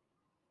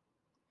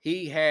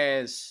 He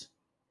has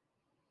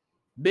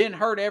been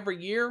hurt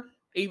every year,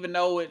 even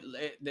though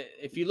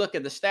if you look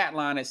at the stat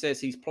line, it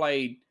says he's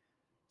played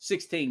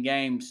 16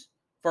 games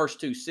first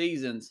 2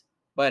 seasons,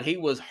 but he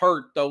was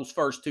hurt those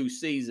first 2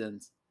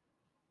 seasons.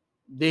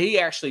 He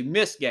actually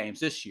missed games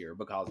this year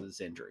because of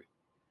this injury.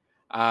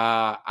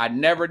 I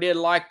never did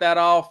like that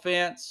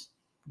offense.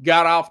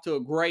 Got off to a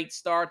great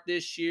start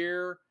this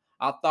year.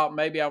 I thought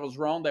maybe I was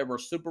wrong. They were a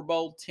Super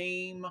Bowl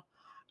team.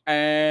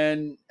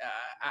 And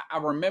I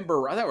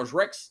remember, I think it was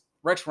Rex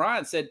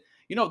Ryan said,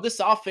 this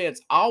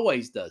offense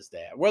always does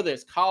that. Whether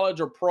it's college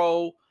or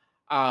pro,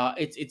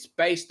 it's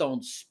based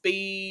on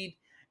speed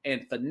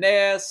and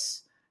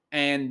finesse,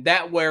 and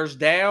that wears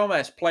down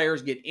as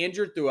players get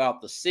injured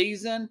throughout the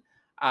season.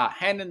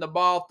 Handing the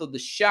ball through the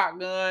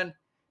shotgun,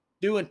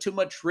 doing too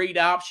much read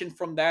option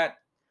from that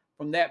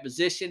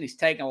position. He's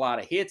taking a lot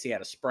of hits. He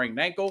had a sprained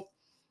ankle.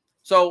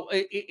 So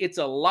it's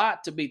a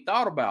lot to be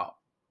thought about.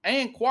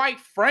 And quite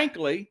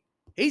frankly,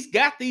 he's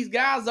got these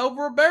guys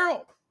over a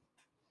barrel.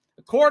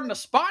 According to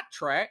Spot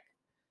Track,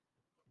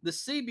 the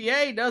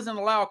CBA doesn't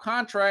allow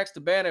contracts to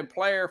ban a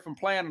player from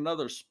playing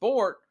another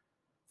sport,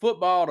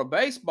 football to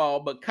baseball,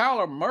 but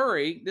Kyler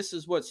Murray, this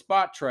is what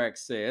Spot Track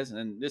says,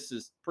 and this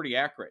is pretty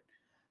accurate.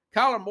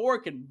 Kyler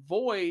Murray can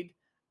void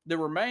the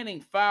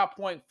remaining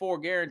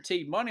 $5.4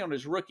 guaranteed money on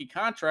his rookie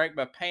contract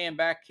by paying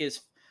back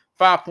his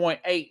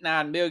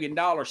 $5.89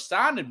 million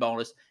signing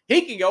bonus.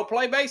 He can go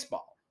play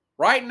baseball.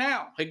 Right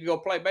now, he can go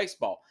play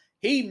baseball.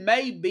 He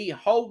may be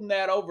holding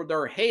that over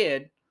their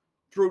head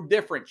through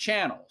different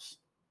channels.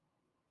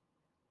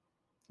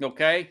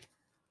 Okay?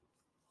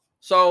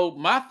 So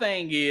my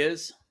thing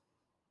is,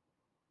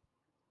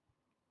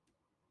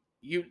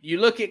 you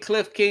look at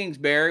Cliff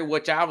Kingsbury,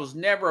 which I was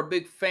never a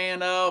big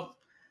fan of.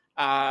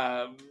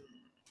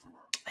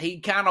 He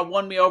kind of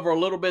won me over a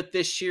little bit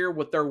this year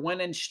with their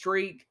winning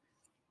streak.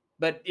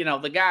 But,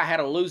 the guy had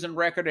a losing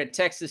record at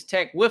Texas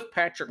Tech with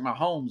Patrick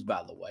Mahomes,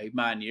 by the way,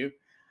 mind you.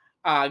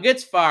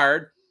 Gets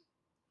fired.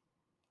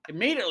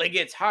 Immediately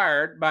gets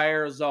hired by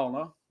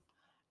Arizona.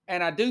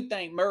 And I do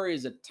think Murray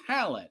is a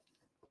talent.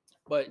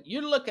 But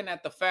you're looking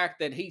at the fact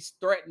that he's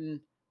threatened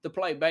to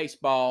play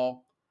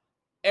baseball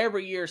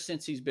every year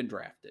since he's been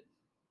drafted.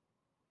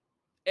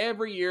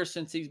 Every year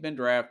since he's been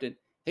drafted.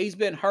 He's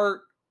been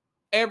hurt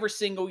every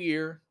single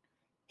year.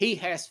 He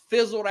has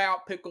fizzled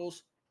out,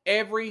 Pickles,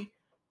 every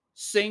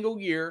single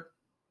year.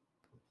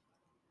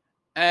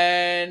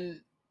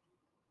 And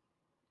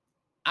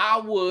I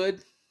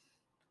would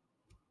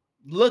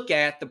look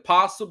at the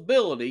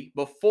possibility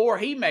before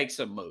he makes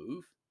a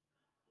move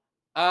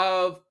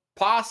of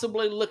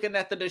possibly looking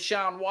at the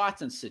Deshaun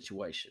Watson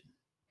situation.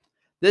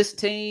 This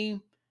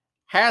team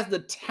has the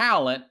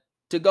talent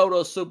to go to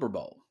a Super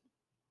Bowl.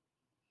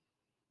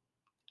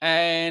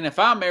 And if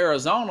I'm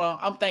Arizona,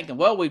 I'm thinking,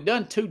 well, we've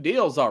done 2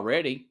 deals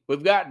already.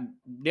 We've got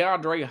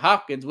DeAndre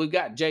Hopkins. We've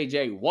got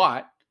J.J.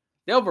 Watt.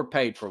 They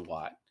overpaid for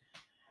Watt.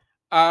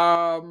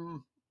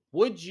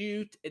 Would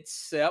you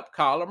accept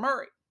Kyler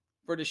Murray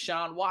for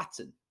Deshaun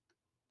Watson?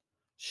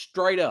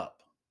 Straight up.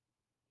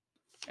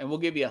 And we'll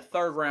give you a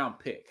 3rd round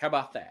pick. How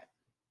about that?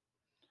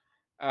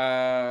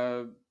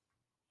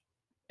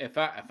 if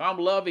I'm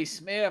Lovie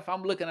Smith,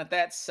 I'm looking at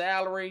that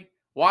salary.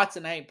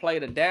 Watson ain't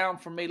played a down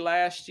for me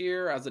last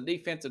year as a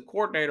defensive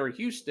coordinator at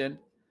Houston.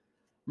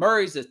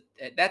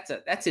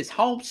 That's his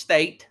home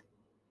state.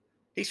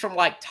 He's from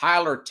like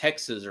Tyler,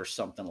 Texas, or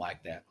something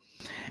like that,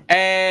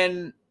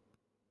 and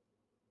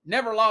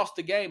never lost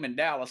a game in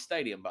Dallas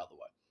Stadium, by the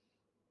way.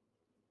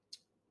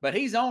 But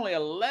he's only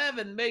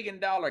 $11 million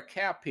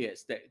cap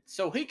hits,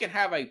 so he can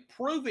have a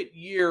prove-it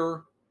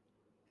year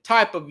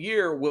type of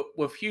year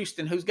with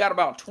Houston, who's got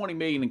about $20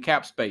 million in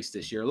cap space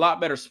this year. A lot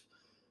better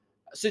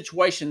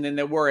situation than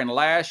they were in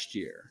last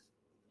year,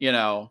 you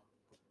know.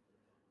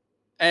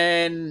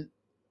 And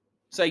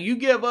so you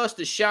give us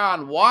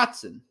Deshaun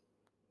Watson,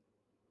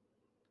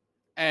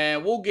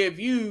 and we'll give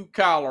you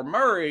Kyler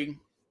Murray,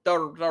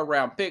 third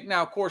round pick.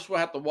 Now, of course, we'll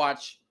have to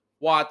watch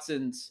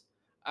Watson's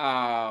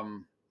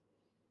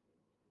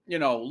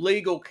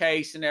legal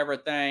case and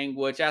everything,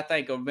 which I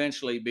think will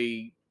eventually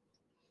be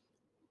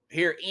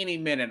here any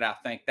minute. I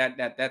think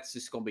that's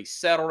just going to be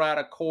settled out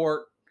of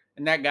court,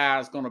 and that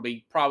guy's going to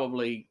be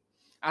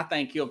I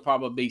think he'll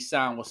probably be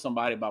signed with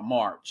somebody by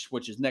March,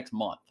 which is next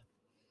month.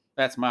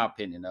 That's my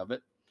opinion of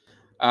it.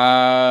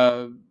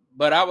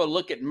 But I would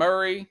look at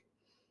Murray.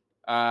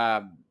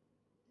 I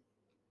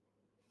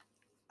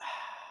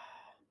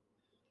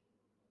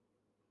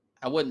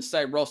wouldn't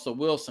say Russell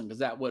Wilson because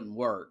that wouldn't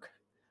work.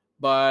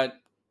 But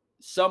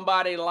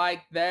somebody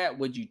like that,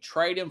 would you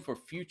trade him for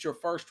future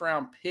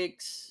first-round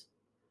picks?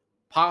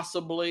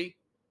 Possibly.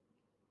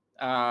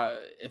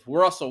 If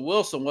Russell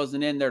Wilson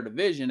wasn't in their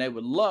division, they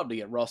would love to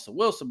get Russell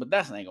Wilson, but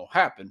that ain't going to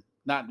happen,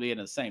 not being in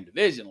the same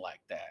division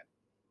like that,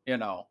 you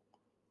know.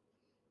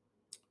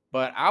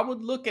 But I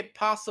would look at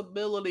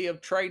possibility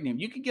of trading him.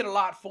 You could get a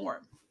lot for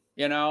him,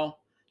 you know.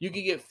 You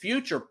could get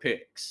future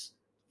picks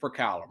for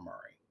Kyler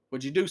Murray.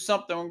 Would you do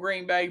something on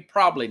Green Bay?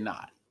 Probably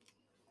not.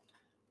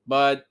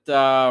 But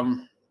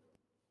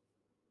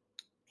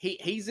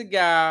he's a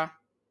guy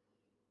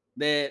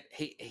that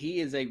he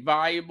is a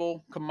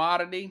valuable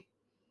commodity,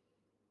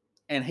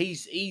 and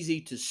he's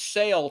easy to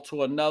sell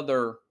to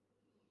another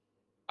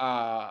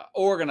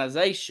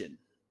organization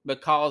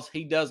because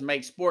he does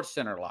make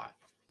SportsCenter live.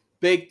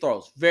 Big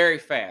throws, very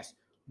fast,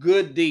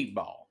 good deep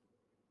ball.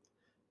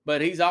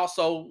 But he's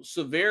also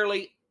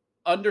severely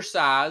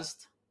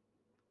undersized,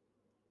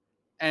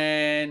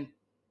 and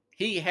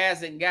he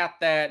hasn't got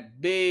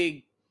that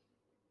big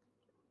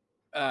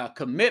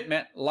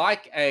commitment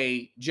like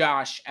a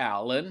Josh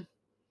Allen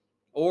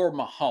or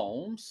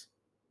Mahomes,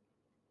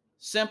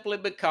 simply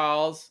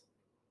because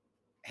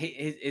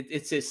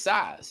it's his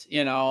size,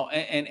 you know,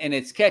 and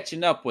it's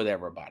catching up with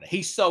everybody.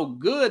 He's so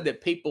good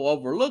that people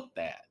overlook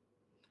that.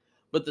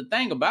 But the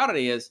thing about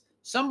it is,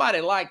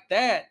 somebody like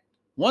that,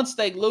 once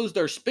they lose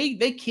their speed,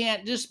 they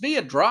can't just be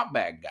a drop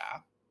back guy,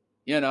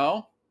 you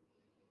know.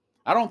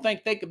 I don't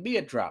think they could be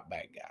a drop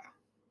back guy.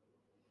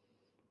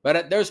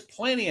 But there's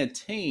plenty of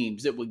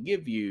teams that would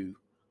give you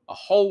a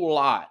whole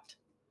lot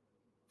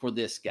for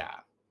this guy,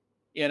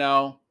 you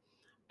know,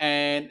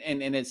 and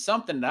it's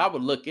something that I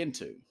would look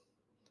into.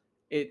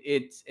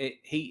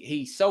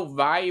 He's so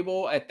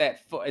valuable at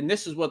that, and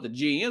this is what the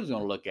GM is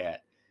going to look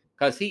at,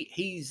 because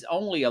he's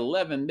only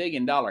 $11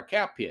 million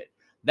cap hit.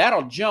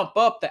 That'll jump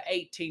up to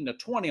 18 to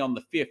 20 on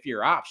the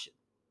 5th-year option,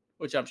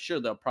 which I'm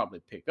sure they'll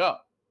probably pick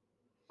up.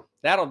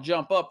 That'll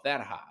jump up that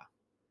high.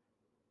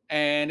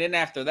 And then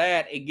after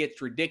that, it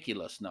gets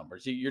ridiculous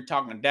numbers. You're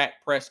talking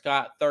Dak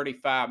Prescott,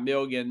 $35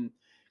 million,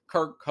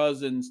 Kirk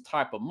Cousins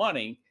type of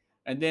money.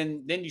 And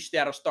then you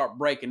got to start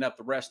breaking up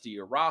the rest of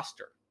your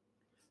roster.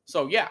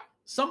 So, yeah,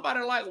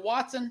 somebody like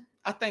Watson,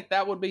 I think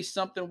that would be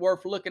something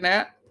worth looking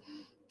at.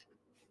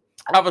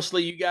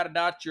 Obviously, you got to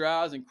dot your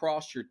I's and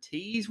cross your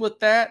T's with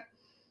that.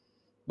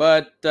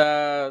 But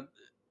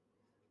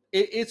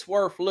it's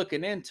worth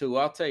looking into,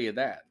 I'll tell you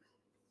that.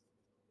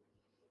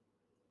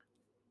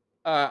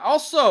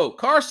 Also,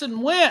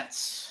 Carson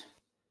Wentz.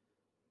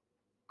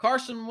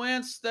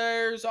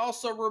 There's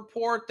also a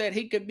report that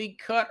he could be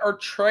cut or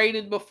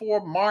traded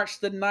before March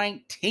the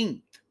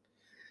 19th.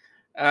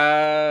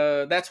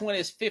 That's when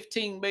his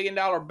 $15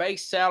 million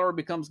base salary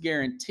becomes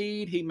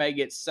guaranteed. He may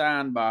get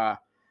signed by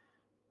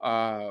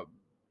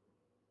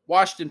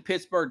Washington,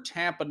 Pittsburgh,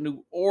 Tampa,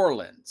 New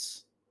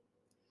Orleans.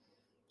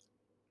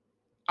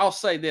 I'll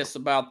say this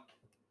about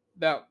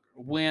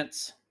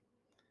Wentz,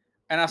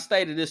 and I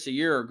stated this a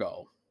year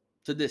ago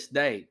to this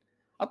date.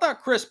 I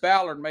thought Chris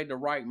Ballard made the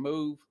right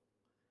move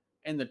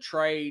in the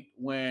trade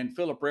when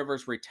Phillip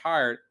Rivers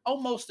retired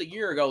almost a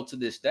year ago to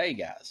this day,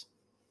 guys.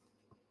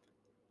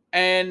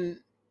 And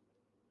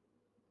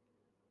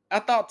I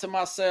thought to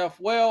myself,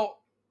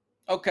 well,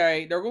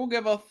 okay, they're going to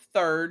give a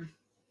third,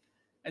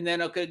 and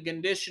then a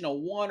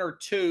conditional 1 or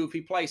 2 if he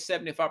plays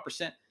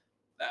 75%.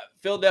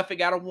 Philadelphia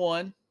got a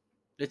 1.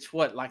 It's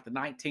like the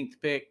 19th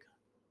pick.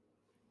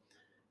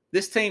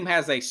 This team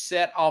has a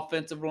set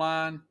offensive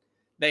line.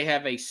 They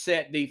have a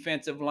set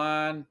defensive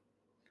line.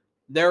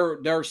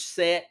 They're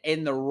set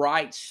in the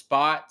right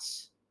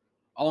spots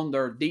on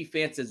their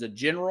defense as a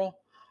general.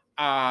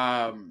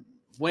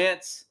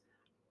 Wentz,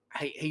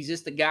 he's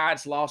just a guy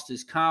that's lost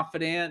his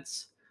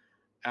confidence.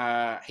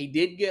 He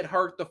did get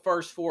hurt the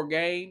first 4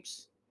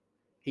 games.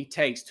 He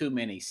takes too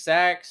many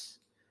sacks.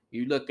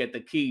 You look at the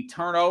key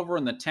turnover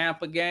in the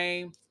Tampa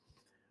game.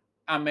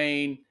 I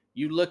mean,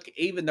 you look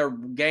even their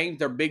games,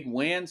 their big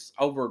wins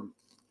over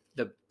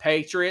the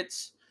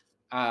Patriots.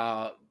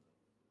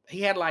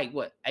 He had like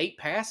 8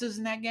 passes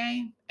in that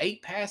game?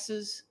 8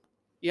 passes.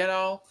 You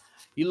know,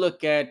 you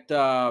look at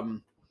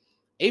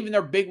even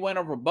their big win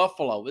over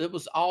Buffalo. It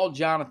was all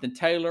Jonathan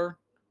Taylor.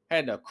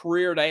 Had a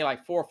career day,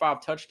 like 4 or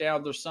 5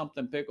 touchdowns or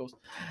something, Pickles.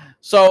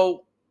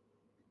 So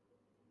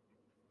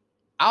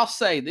I'll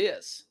say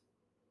this.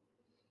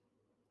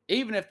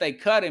 Even if they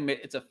cut him,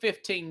 it's a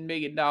 $15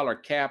 million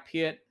cap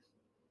hit.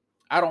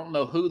 I don't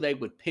know who they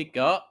would pick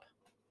up.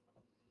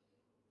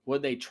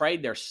 Would they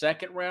trade their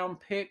 2nd round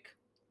pick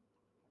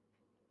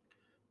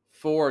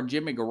for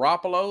Jimmy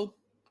Garoppolo?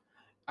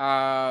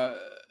 But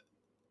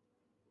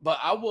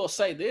I will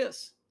say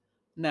this.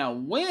 Now,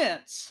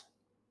 Wentz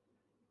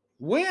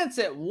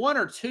at 1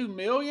 or 2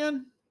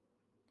 million,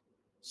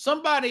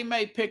 somebody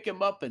may pick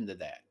him up into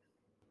that.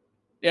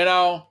 You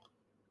know,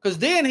 because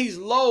then he's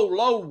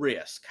low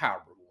risk, high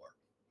reward.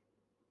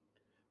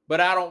 But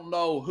I don't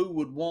know who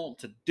would want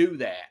to do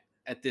that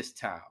at this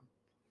time.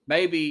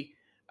 Maybe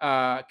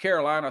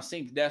Carolina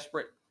seems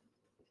desperate.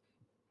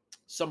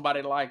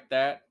 Somebody like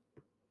that.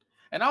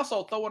 And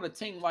also throw in a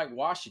team like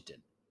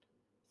Washington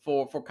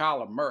for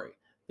Kyler Murray.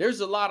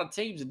 There's a lot of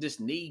teams that just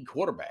need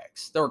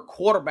quarterbacks. They're a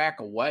quarterback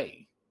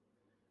away.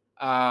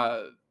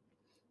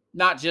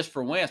 Not just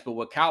for Wentz, but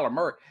with Kyler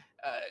Murray.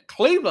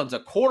 Cleveland's a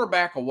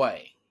quarterback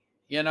away.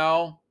 You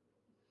know,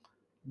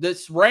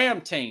 this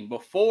Ram team,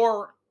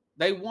 before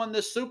they won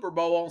this Super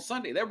Bowl on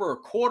Sunday, they were a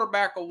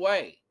quarterback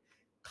away.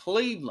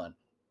 Cleveland,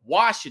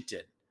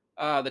 Washington,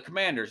 the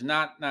Commanders,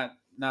 not the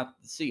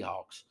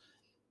Seahawks.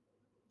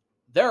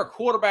 They're a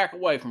quarterback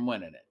away from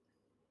winning it.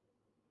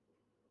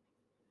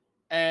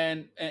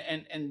 And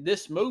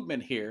this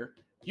movement here,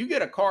 you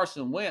get a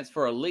Carson Wentz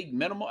for a league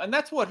minimum, and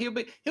that's what he'll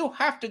be. He'll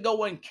have to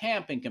go in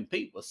camp and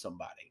compete with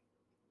somebody.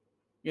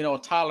 You know,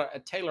 a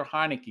Taylor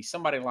Heineke,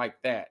 somebody like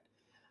that.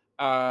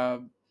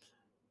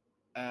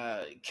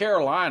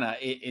 Carolina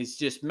is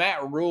just,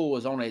 Matt Rule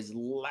is on his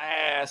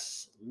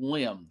last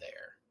limb there.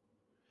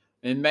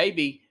 And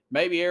maybe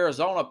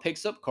Arizona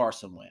picks up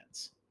Carson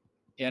Wentz.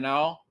 You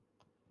know,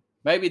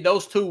 maybe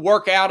those two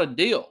work out a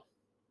deal.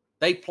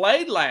 They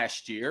played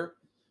last year.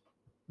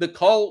 The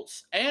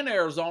Colts and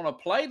Arizona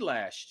played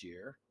last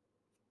year.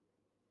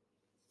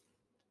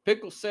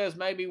 Pickles says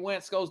maybe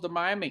Wentz goes to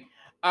Miami.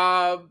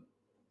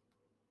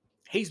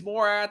 He's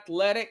more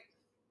athletic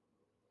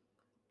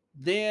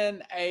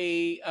than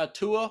a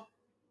Tua.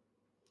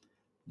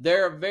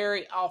 They're a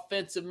very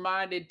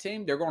offensive-minded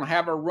team. They're going to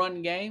have a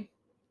run game.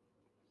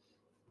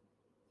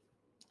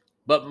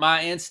 But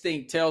my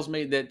instinct tells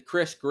me that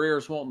Chris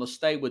Greer's wanting to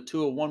stay with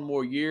Tua one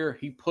more year.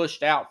 He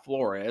pushed out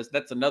Flores.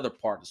 That's another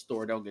part of the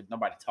story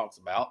nobody talks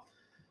about.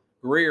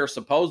 Greer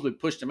supposedly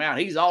pushed him out.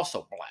 He's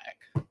also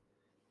black.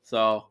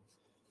 So,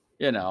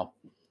 you know.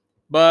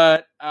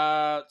 But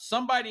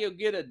somebody will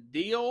get a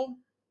deal.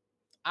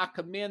 I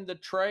commend the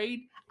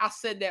trade. I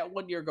said that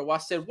 1 year ago. I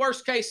said,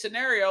 worst case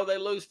scenario, they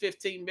lose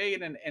 $15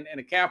 million and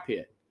a cap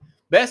hit.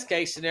 Best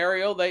case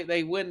scenario,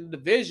 they win the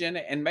division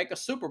and make a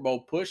Super Bowl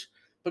push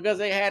because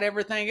they had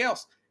everything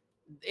else.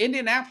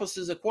 Indianapolis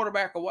is a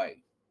quarterback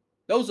away.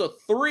 Those are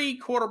 3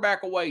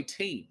 quarterback away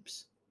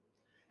teams.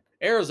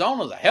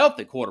 Arizona's a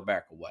healthy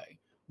quarterback away.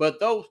 But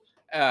those,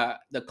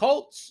 the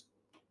Colts,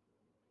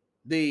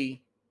 the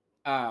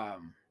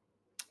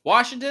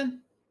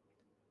Washington,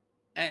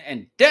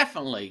 and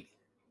definitely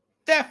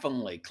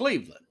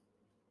Cleveland,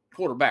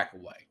 quarterback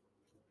away.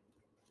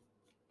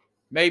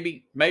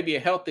 Maybe a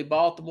healthy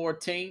Baltimore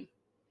team.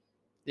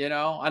 You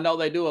know, I know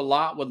they do a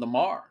lot with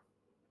Lamar.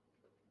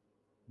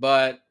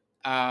 But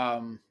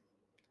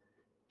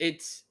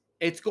it's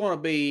going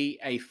to be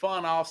a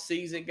fun off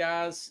season,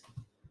 guys,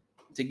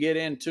 to get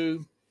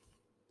into.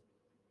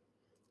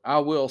 I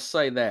will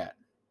say that.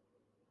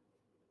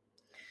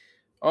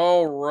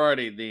 All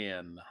righty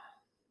then.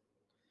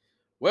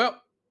 Well,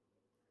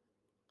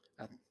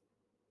 a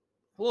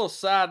little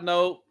side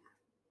note.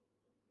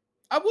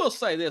 I will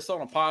say this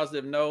on a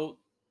positive note,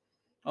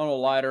 on a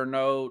lighter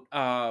note.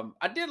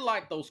 I did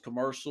like those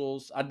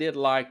commercials. I did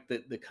like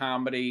the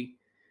comedy.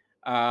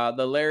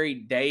 The Larry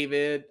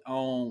David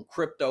on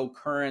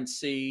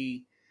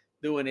cryptocurrency,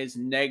 doing his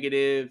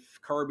negative,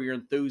 curb your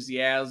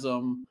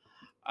enthusiasm.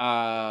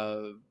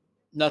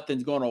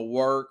 Nothing's going to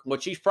work,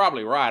 which he's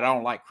probably right. I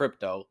don't like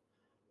crypto,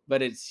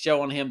 but it's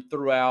showing him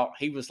throughout.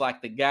 He was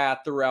like the guy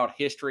throughout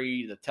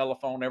history, the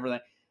telephone, everything.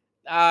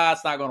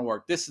 It's not going to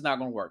work. This is not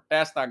going to work.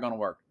 That's not going to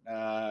work.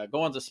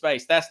 Going to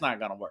space, that's not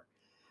going to work.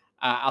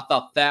 I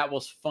thought that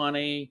was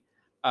funny.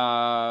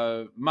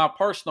 My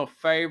personal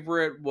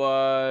favorite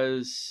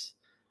was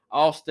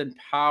Austin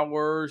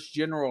Powers,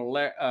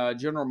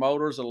 General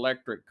Motors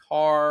electric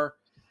car.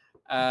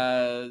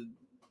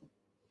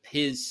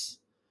 His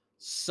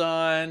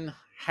son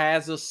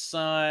has a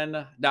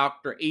son,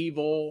 Dr.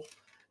 Evil,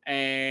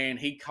 and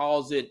he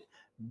calls it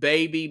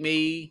Baby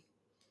Me.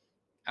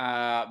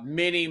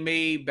 Mini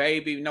Me,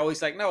 Baby. No,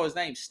 he's like, no, his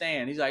name's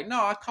Stan. He's like,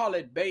 no, I call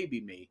it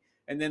Baby Me.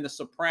 And then the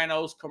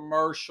Sopranos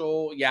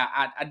commercial. Yeah,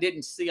 I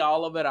didn't see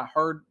all of it. I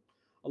heard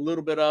a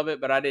little bit of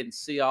it, but I didn't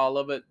see all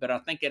of it. But I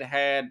think it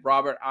had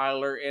Robert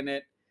Eiler in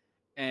it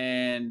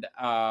and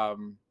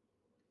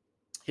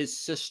his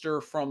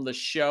sister from the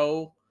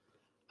show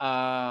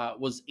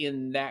was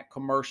in that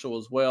commercial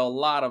as well.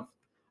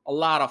 A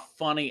lot of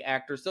funny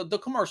actors. The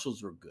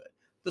commercials were good.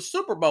 The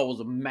Super Bowl was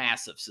a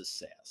massive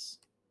success,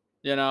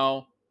 you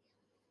know.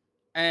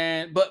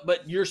 And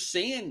but you're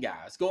seeing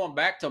guys going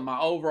back to my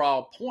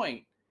overall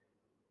point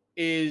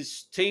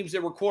is teams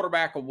that were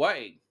quarterback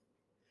away.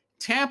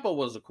 Tampa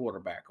was a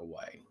quarterback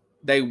away.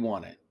 They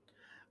won it.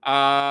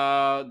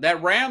 That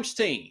Rams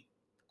team,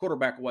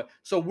 quarterback away.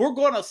 So we're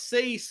going to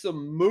see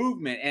some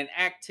movement and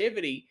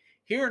activity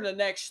here in the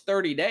next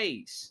 30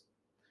 days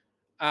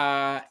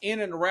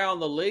in and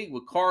around the league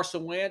with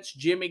Carson Wentz,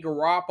 Jimmy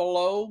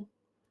Garoppolo,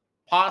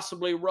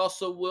 possibly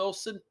Russell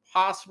Wilson,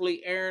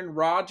 possibly Aaron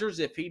Rodgers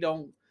if he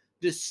don't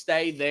just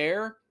stay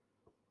there.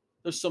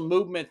 There's some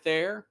movement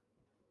there.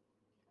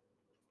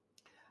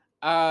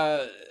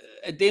 Then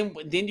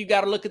you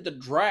got to look at the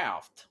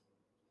draft.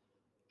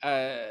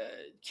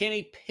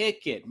 Kenny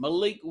Pickett,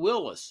 Malik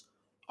Willis.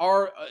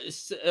 Are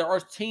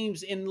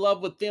teams in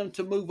love with them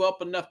to move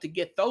up enough to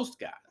get those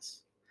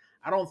guys?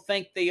 I don't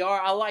think they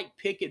are. I like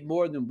Pickett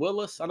more than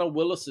Willis. I know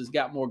Willis has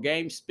got more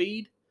game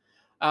speed.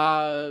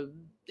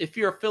 If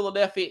you're a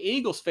Philadelphia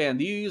Eagles fan,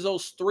 do you use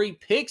those 3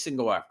 picks and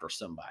go after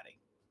somebody?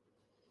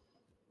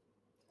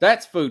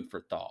 That's food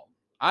for thought.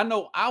 I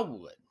know I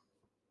would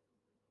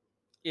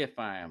if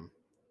I am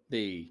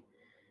the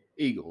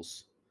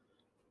Eagles.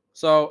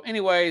 So,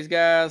 anyways,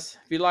 guys,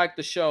 if you like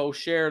the show,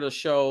 share the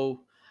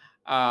show.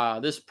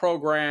 This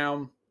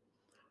program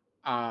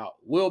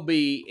will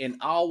be and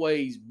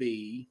always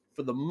be,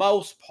 for the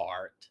most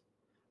part,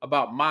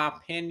 about my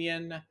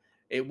opinion.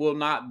 It will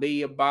not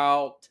be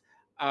about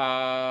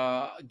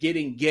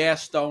getting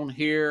guests on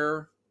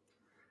here.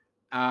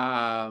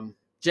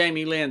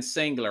 Jamie Lynn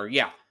Singler,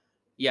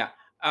 yeah.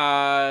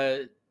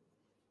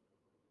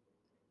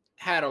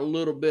 Had a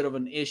little bit of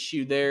an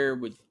issue there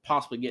with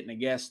possibly getting a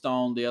guest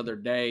on the other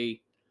day.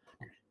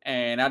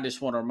 And I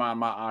just want to remind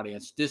my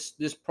audience,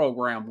 this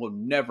program will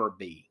never,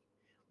 the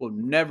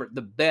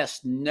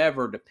best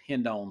never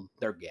depend on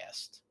their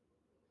guest.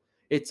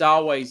 It's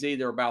always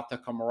either about the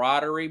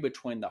camaraderie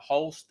between the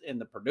host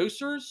and the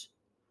producers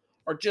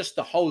or just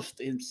the host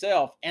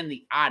himself and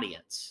the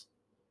audience.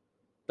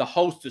 The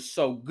host is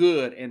so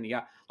good. And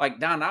like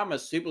Don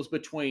Imus, it was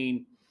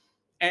between,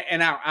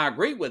 and I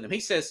agree with him. He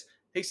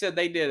said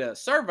they did a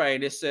survey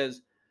and it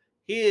says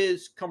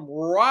his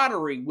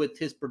camaraderie with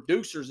his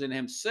producers and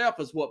himself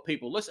is what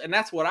people listen. And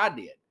that's what I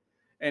did.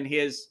 And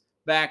his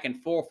back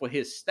and forth with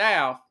his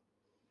staff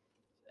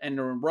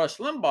and Rush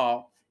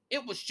Limbaugh,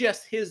 it was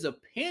just his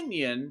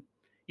opinion.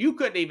 You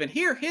couldn't even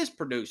hear his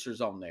producers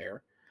on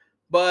there,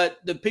 but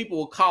the people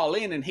would call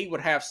in and he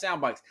would have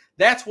sound bites.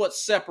 That's what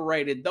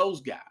separated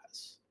those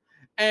guys.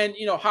 And,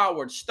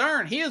 Howard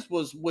Stern, his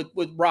was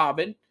with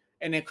Robin.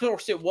 And of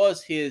course it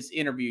was his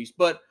interviews,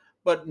 but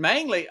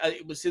mainly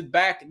it was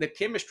the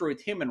chemistry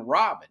with him and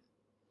Robin.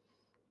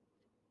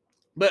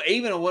 But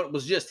even when it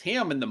was just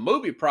him in the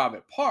movie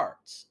Private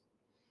Parts,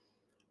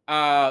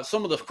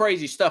 some of the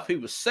crazy stuff he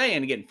was saying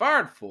and getting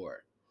fired for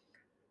it.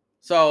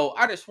 So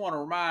I just want to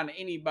remind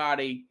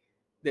anybody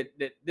that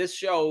this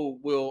show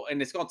will,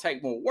 and it's going to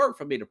take more work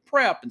for me to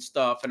prep and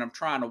stuff, and I'm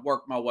trying to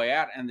work my way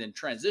out and then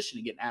transition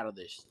to getting out of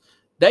this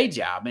day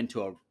job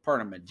into a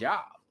permanent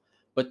job.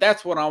 But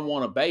that's what I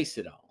want to base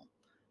it on,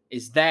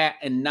 is that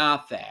and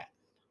not that.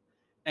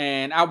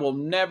 And I will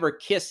never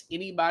kiss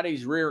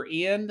anybody's rear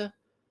end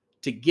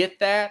to get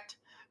that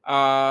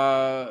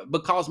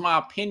because my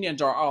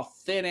opinions are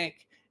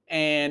authentic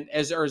and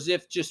as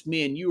if just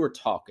me and you are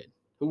talking,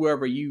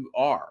 whoever you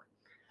are.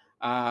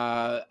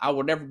 I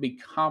will never be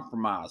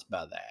compromised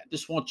by that.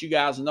 Just want you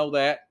guys to know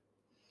that.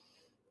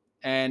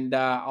 And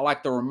I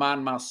like to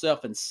remind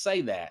myself and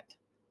say that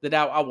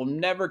I will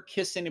never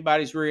kiss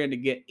anybody's rear end to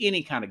get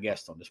any kind of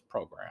guest on this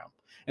program.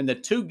 And the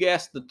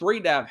 3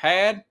 that I've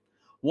had,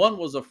 one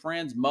was a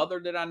friend's mother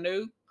that I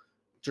knew,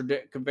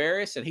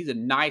 Kavarius, and he's a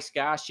nice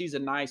guy. She's a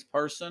nice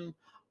person.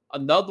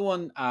 Another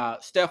one,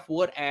 Steph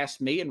Wood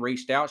asked me and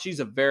reached out. She's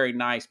a very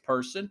nice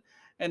person.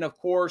 And of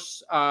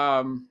course,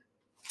 I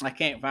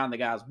can't find the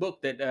guy's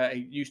book that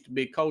he used to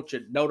be a coach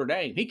at Notre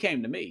Dame. He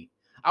came to me.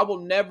 I will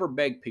never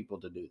beg people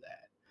to do that.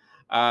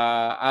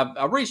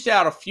 I reached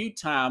out a few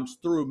times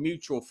through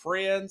mutual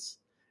friends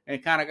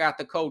and kind of got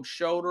the cold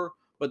shoulder.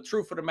 But the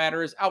truth of the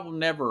matter is, I will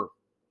never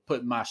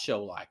put my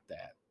show like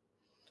that.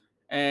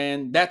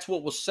 And that's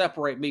what will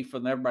separate me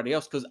from everybody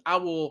else, because I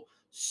will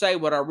say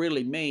what I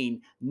really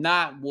mean,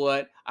 not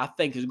what I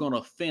think is going to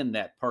offend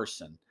that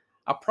person.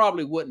 I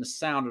probably wouldn't have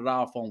sounded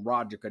off on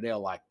Roger Goodell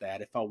like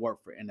that if I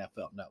worked for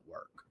NFL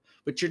Network.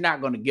 But you're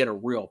not going to get a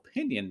real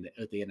opinion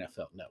at the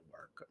NFL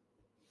Network.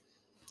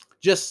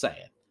 Just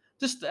saying.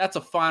 That's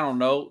a final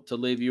note to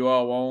leave you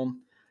all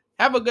on.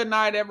 Have a good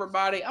night,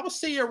 everybody. I will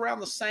see you around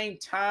the same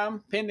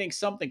time, pending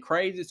something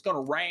crazy. It's going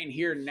to rain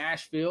here in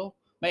Nashville.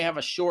 May have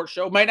a short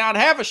show. May not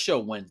have a show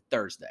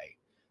Thursday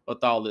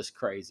with all this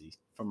crazy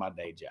from my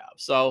day job.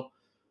 So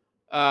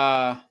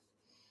have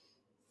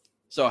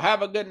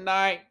a good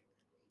night.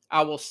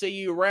 I will see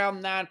you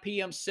around 9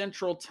 p.m.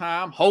 Central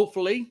Time,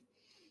 hopefully,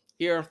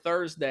 here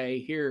Thursday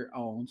here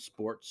on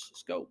Sports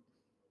Scope.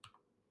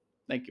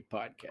 Thank you,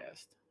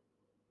 podcast.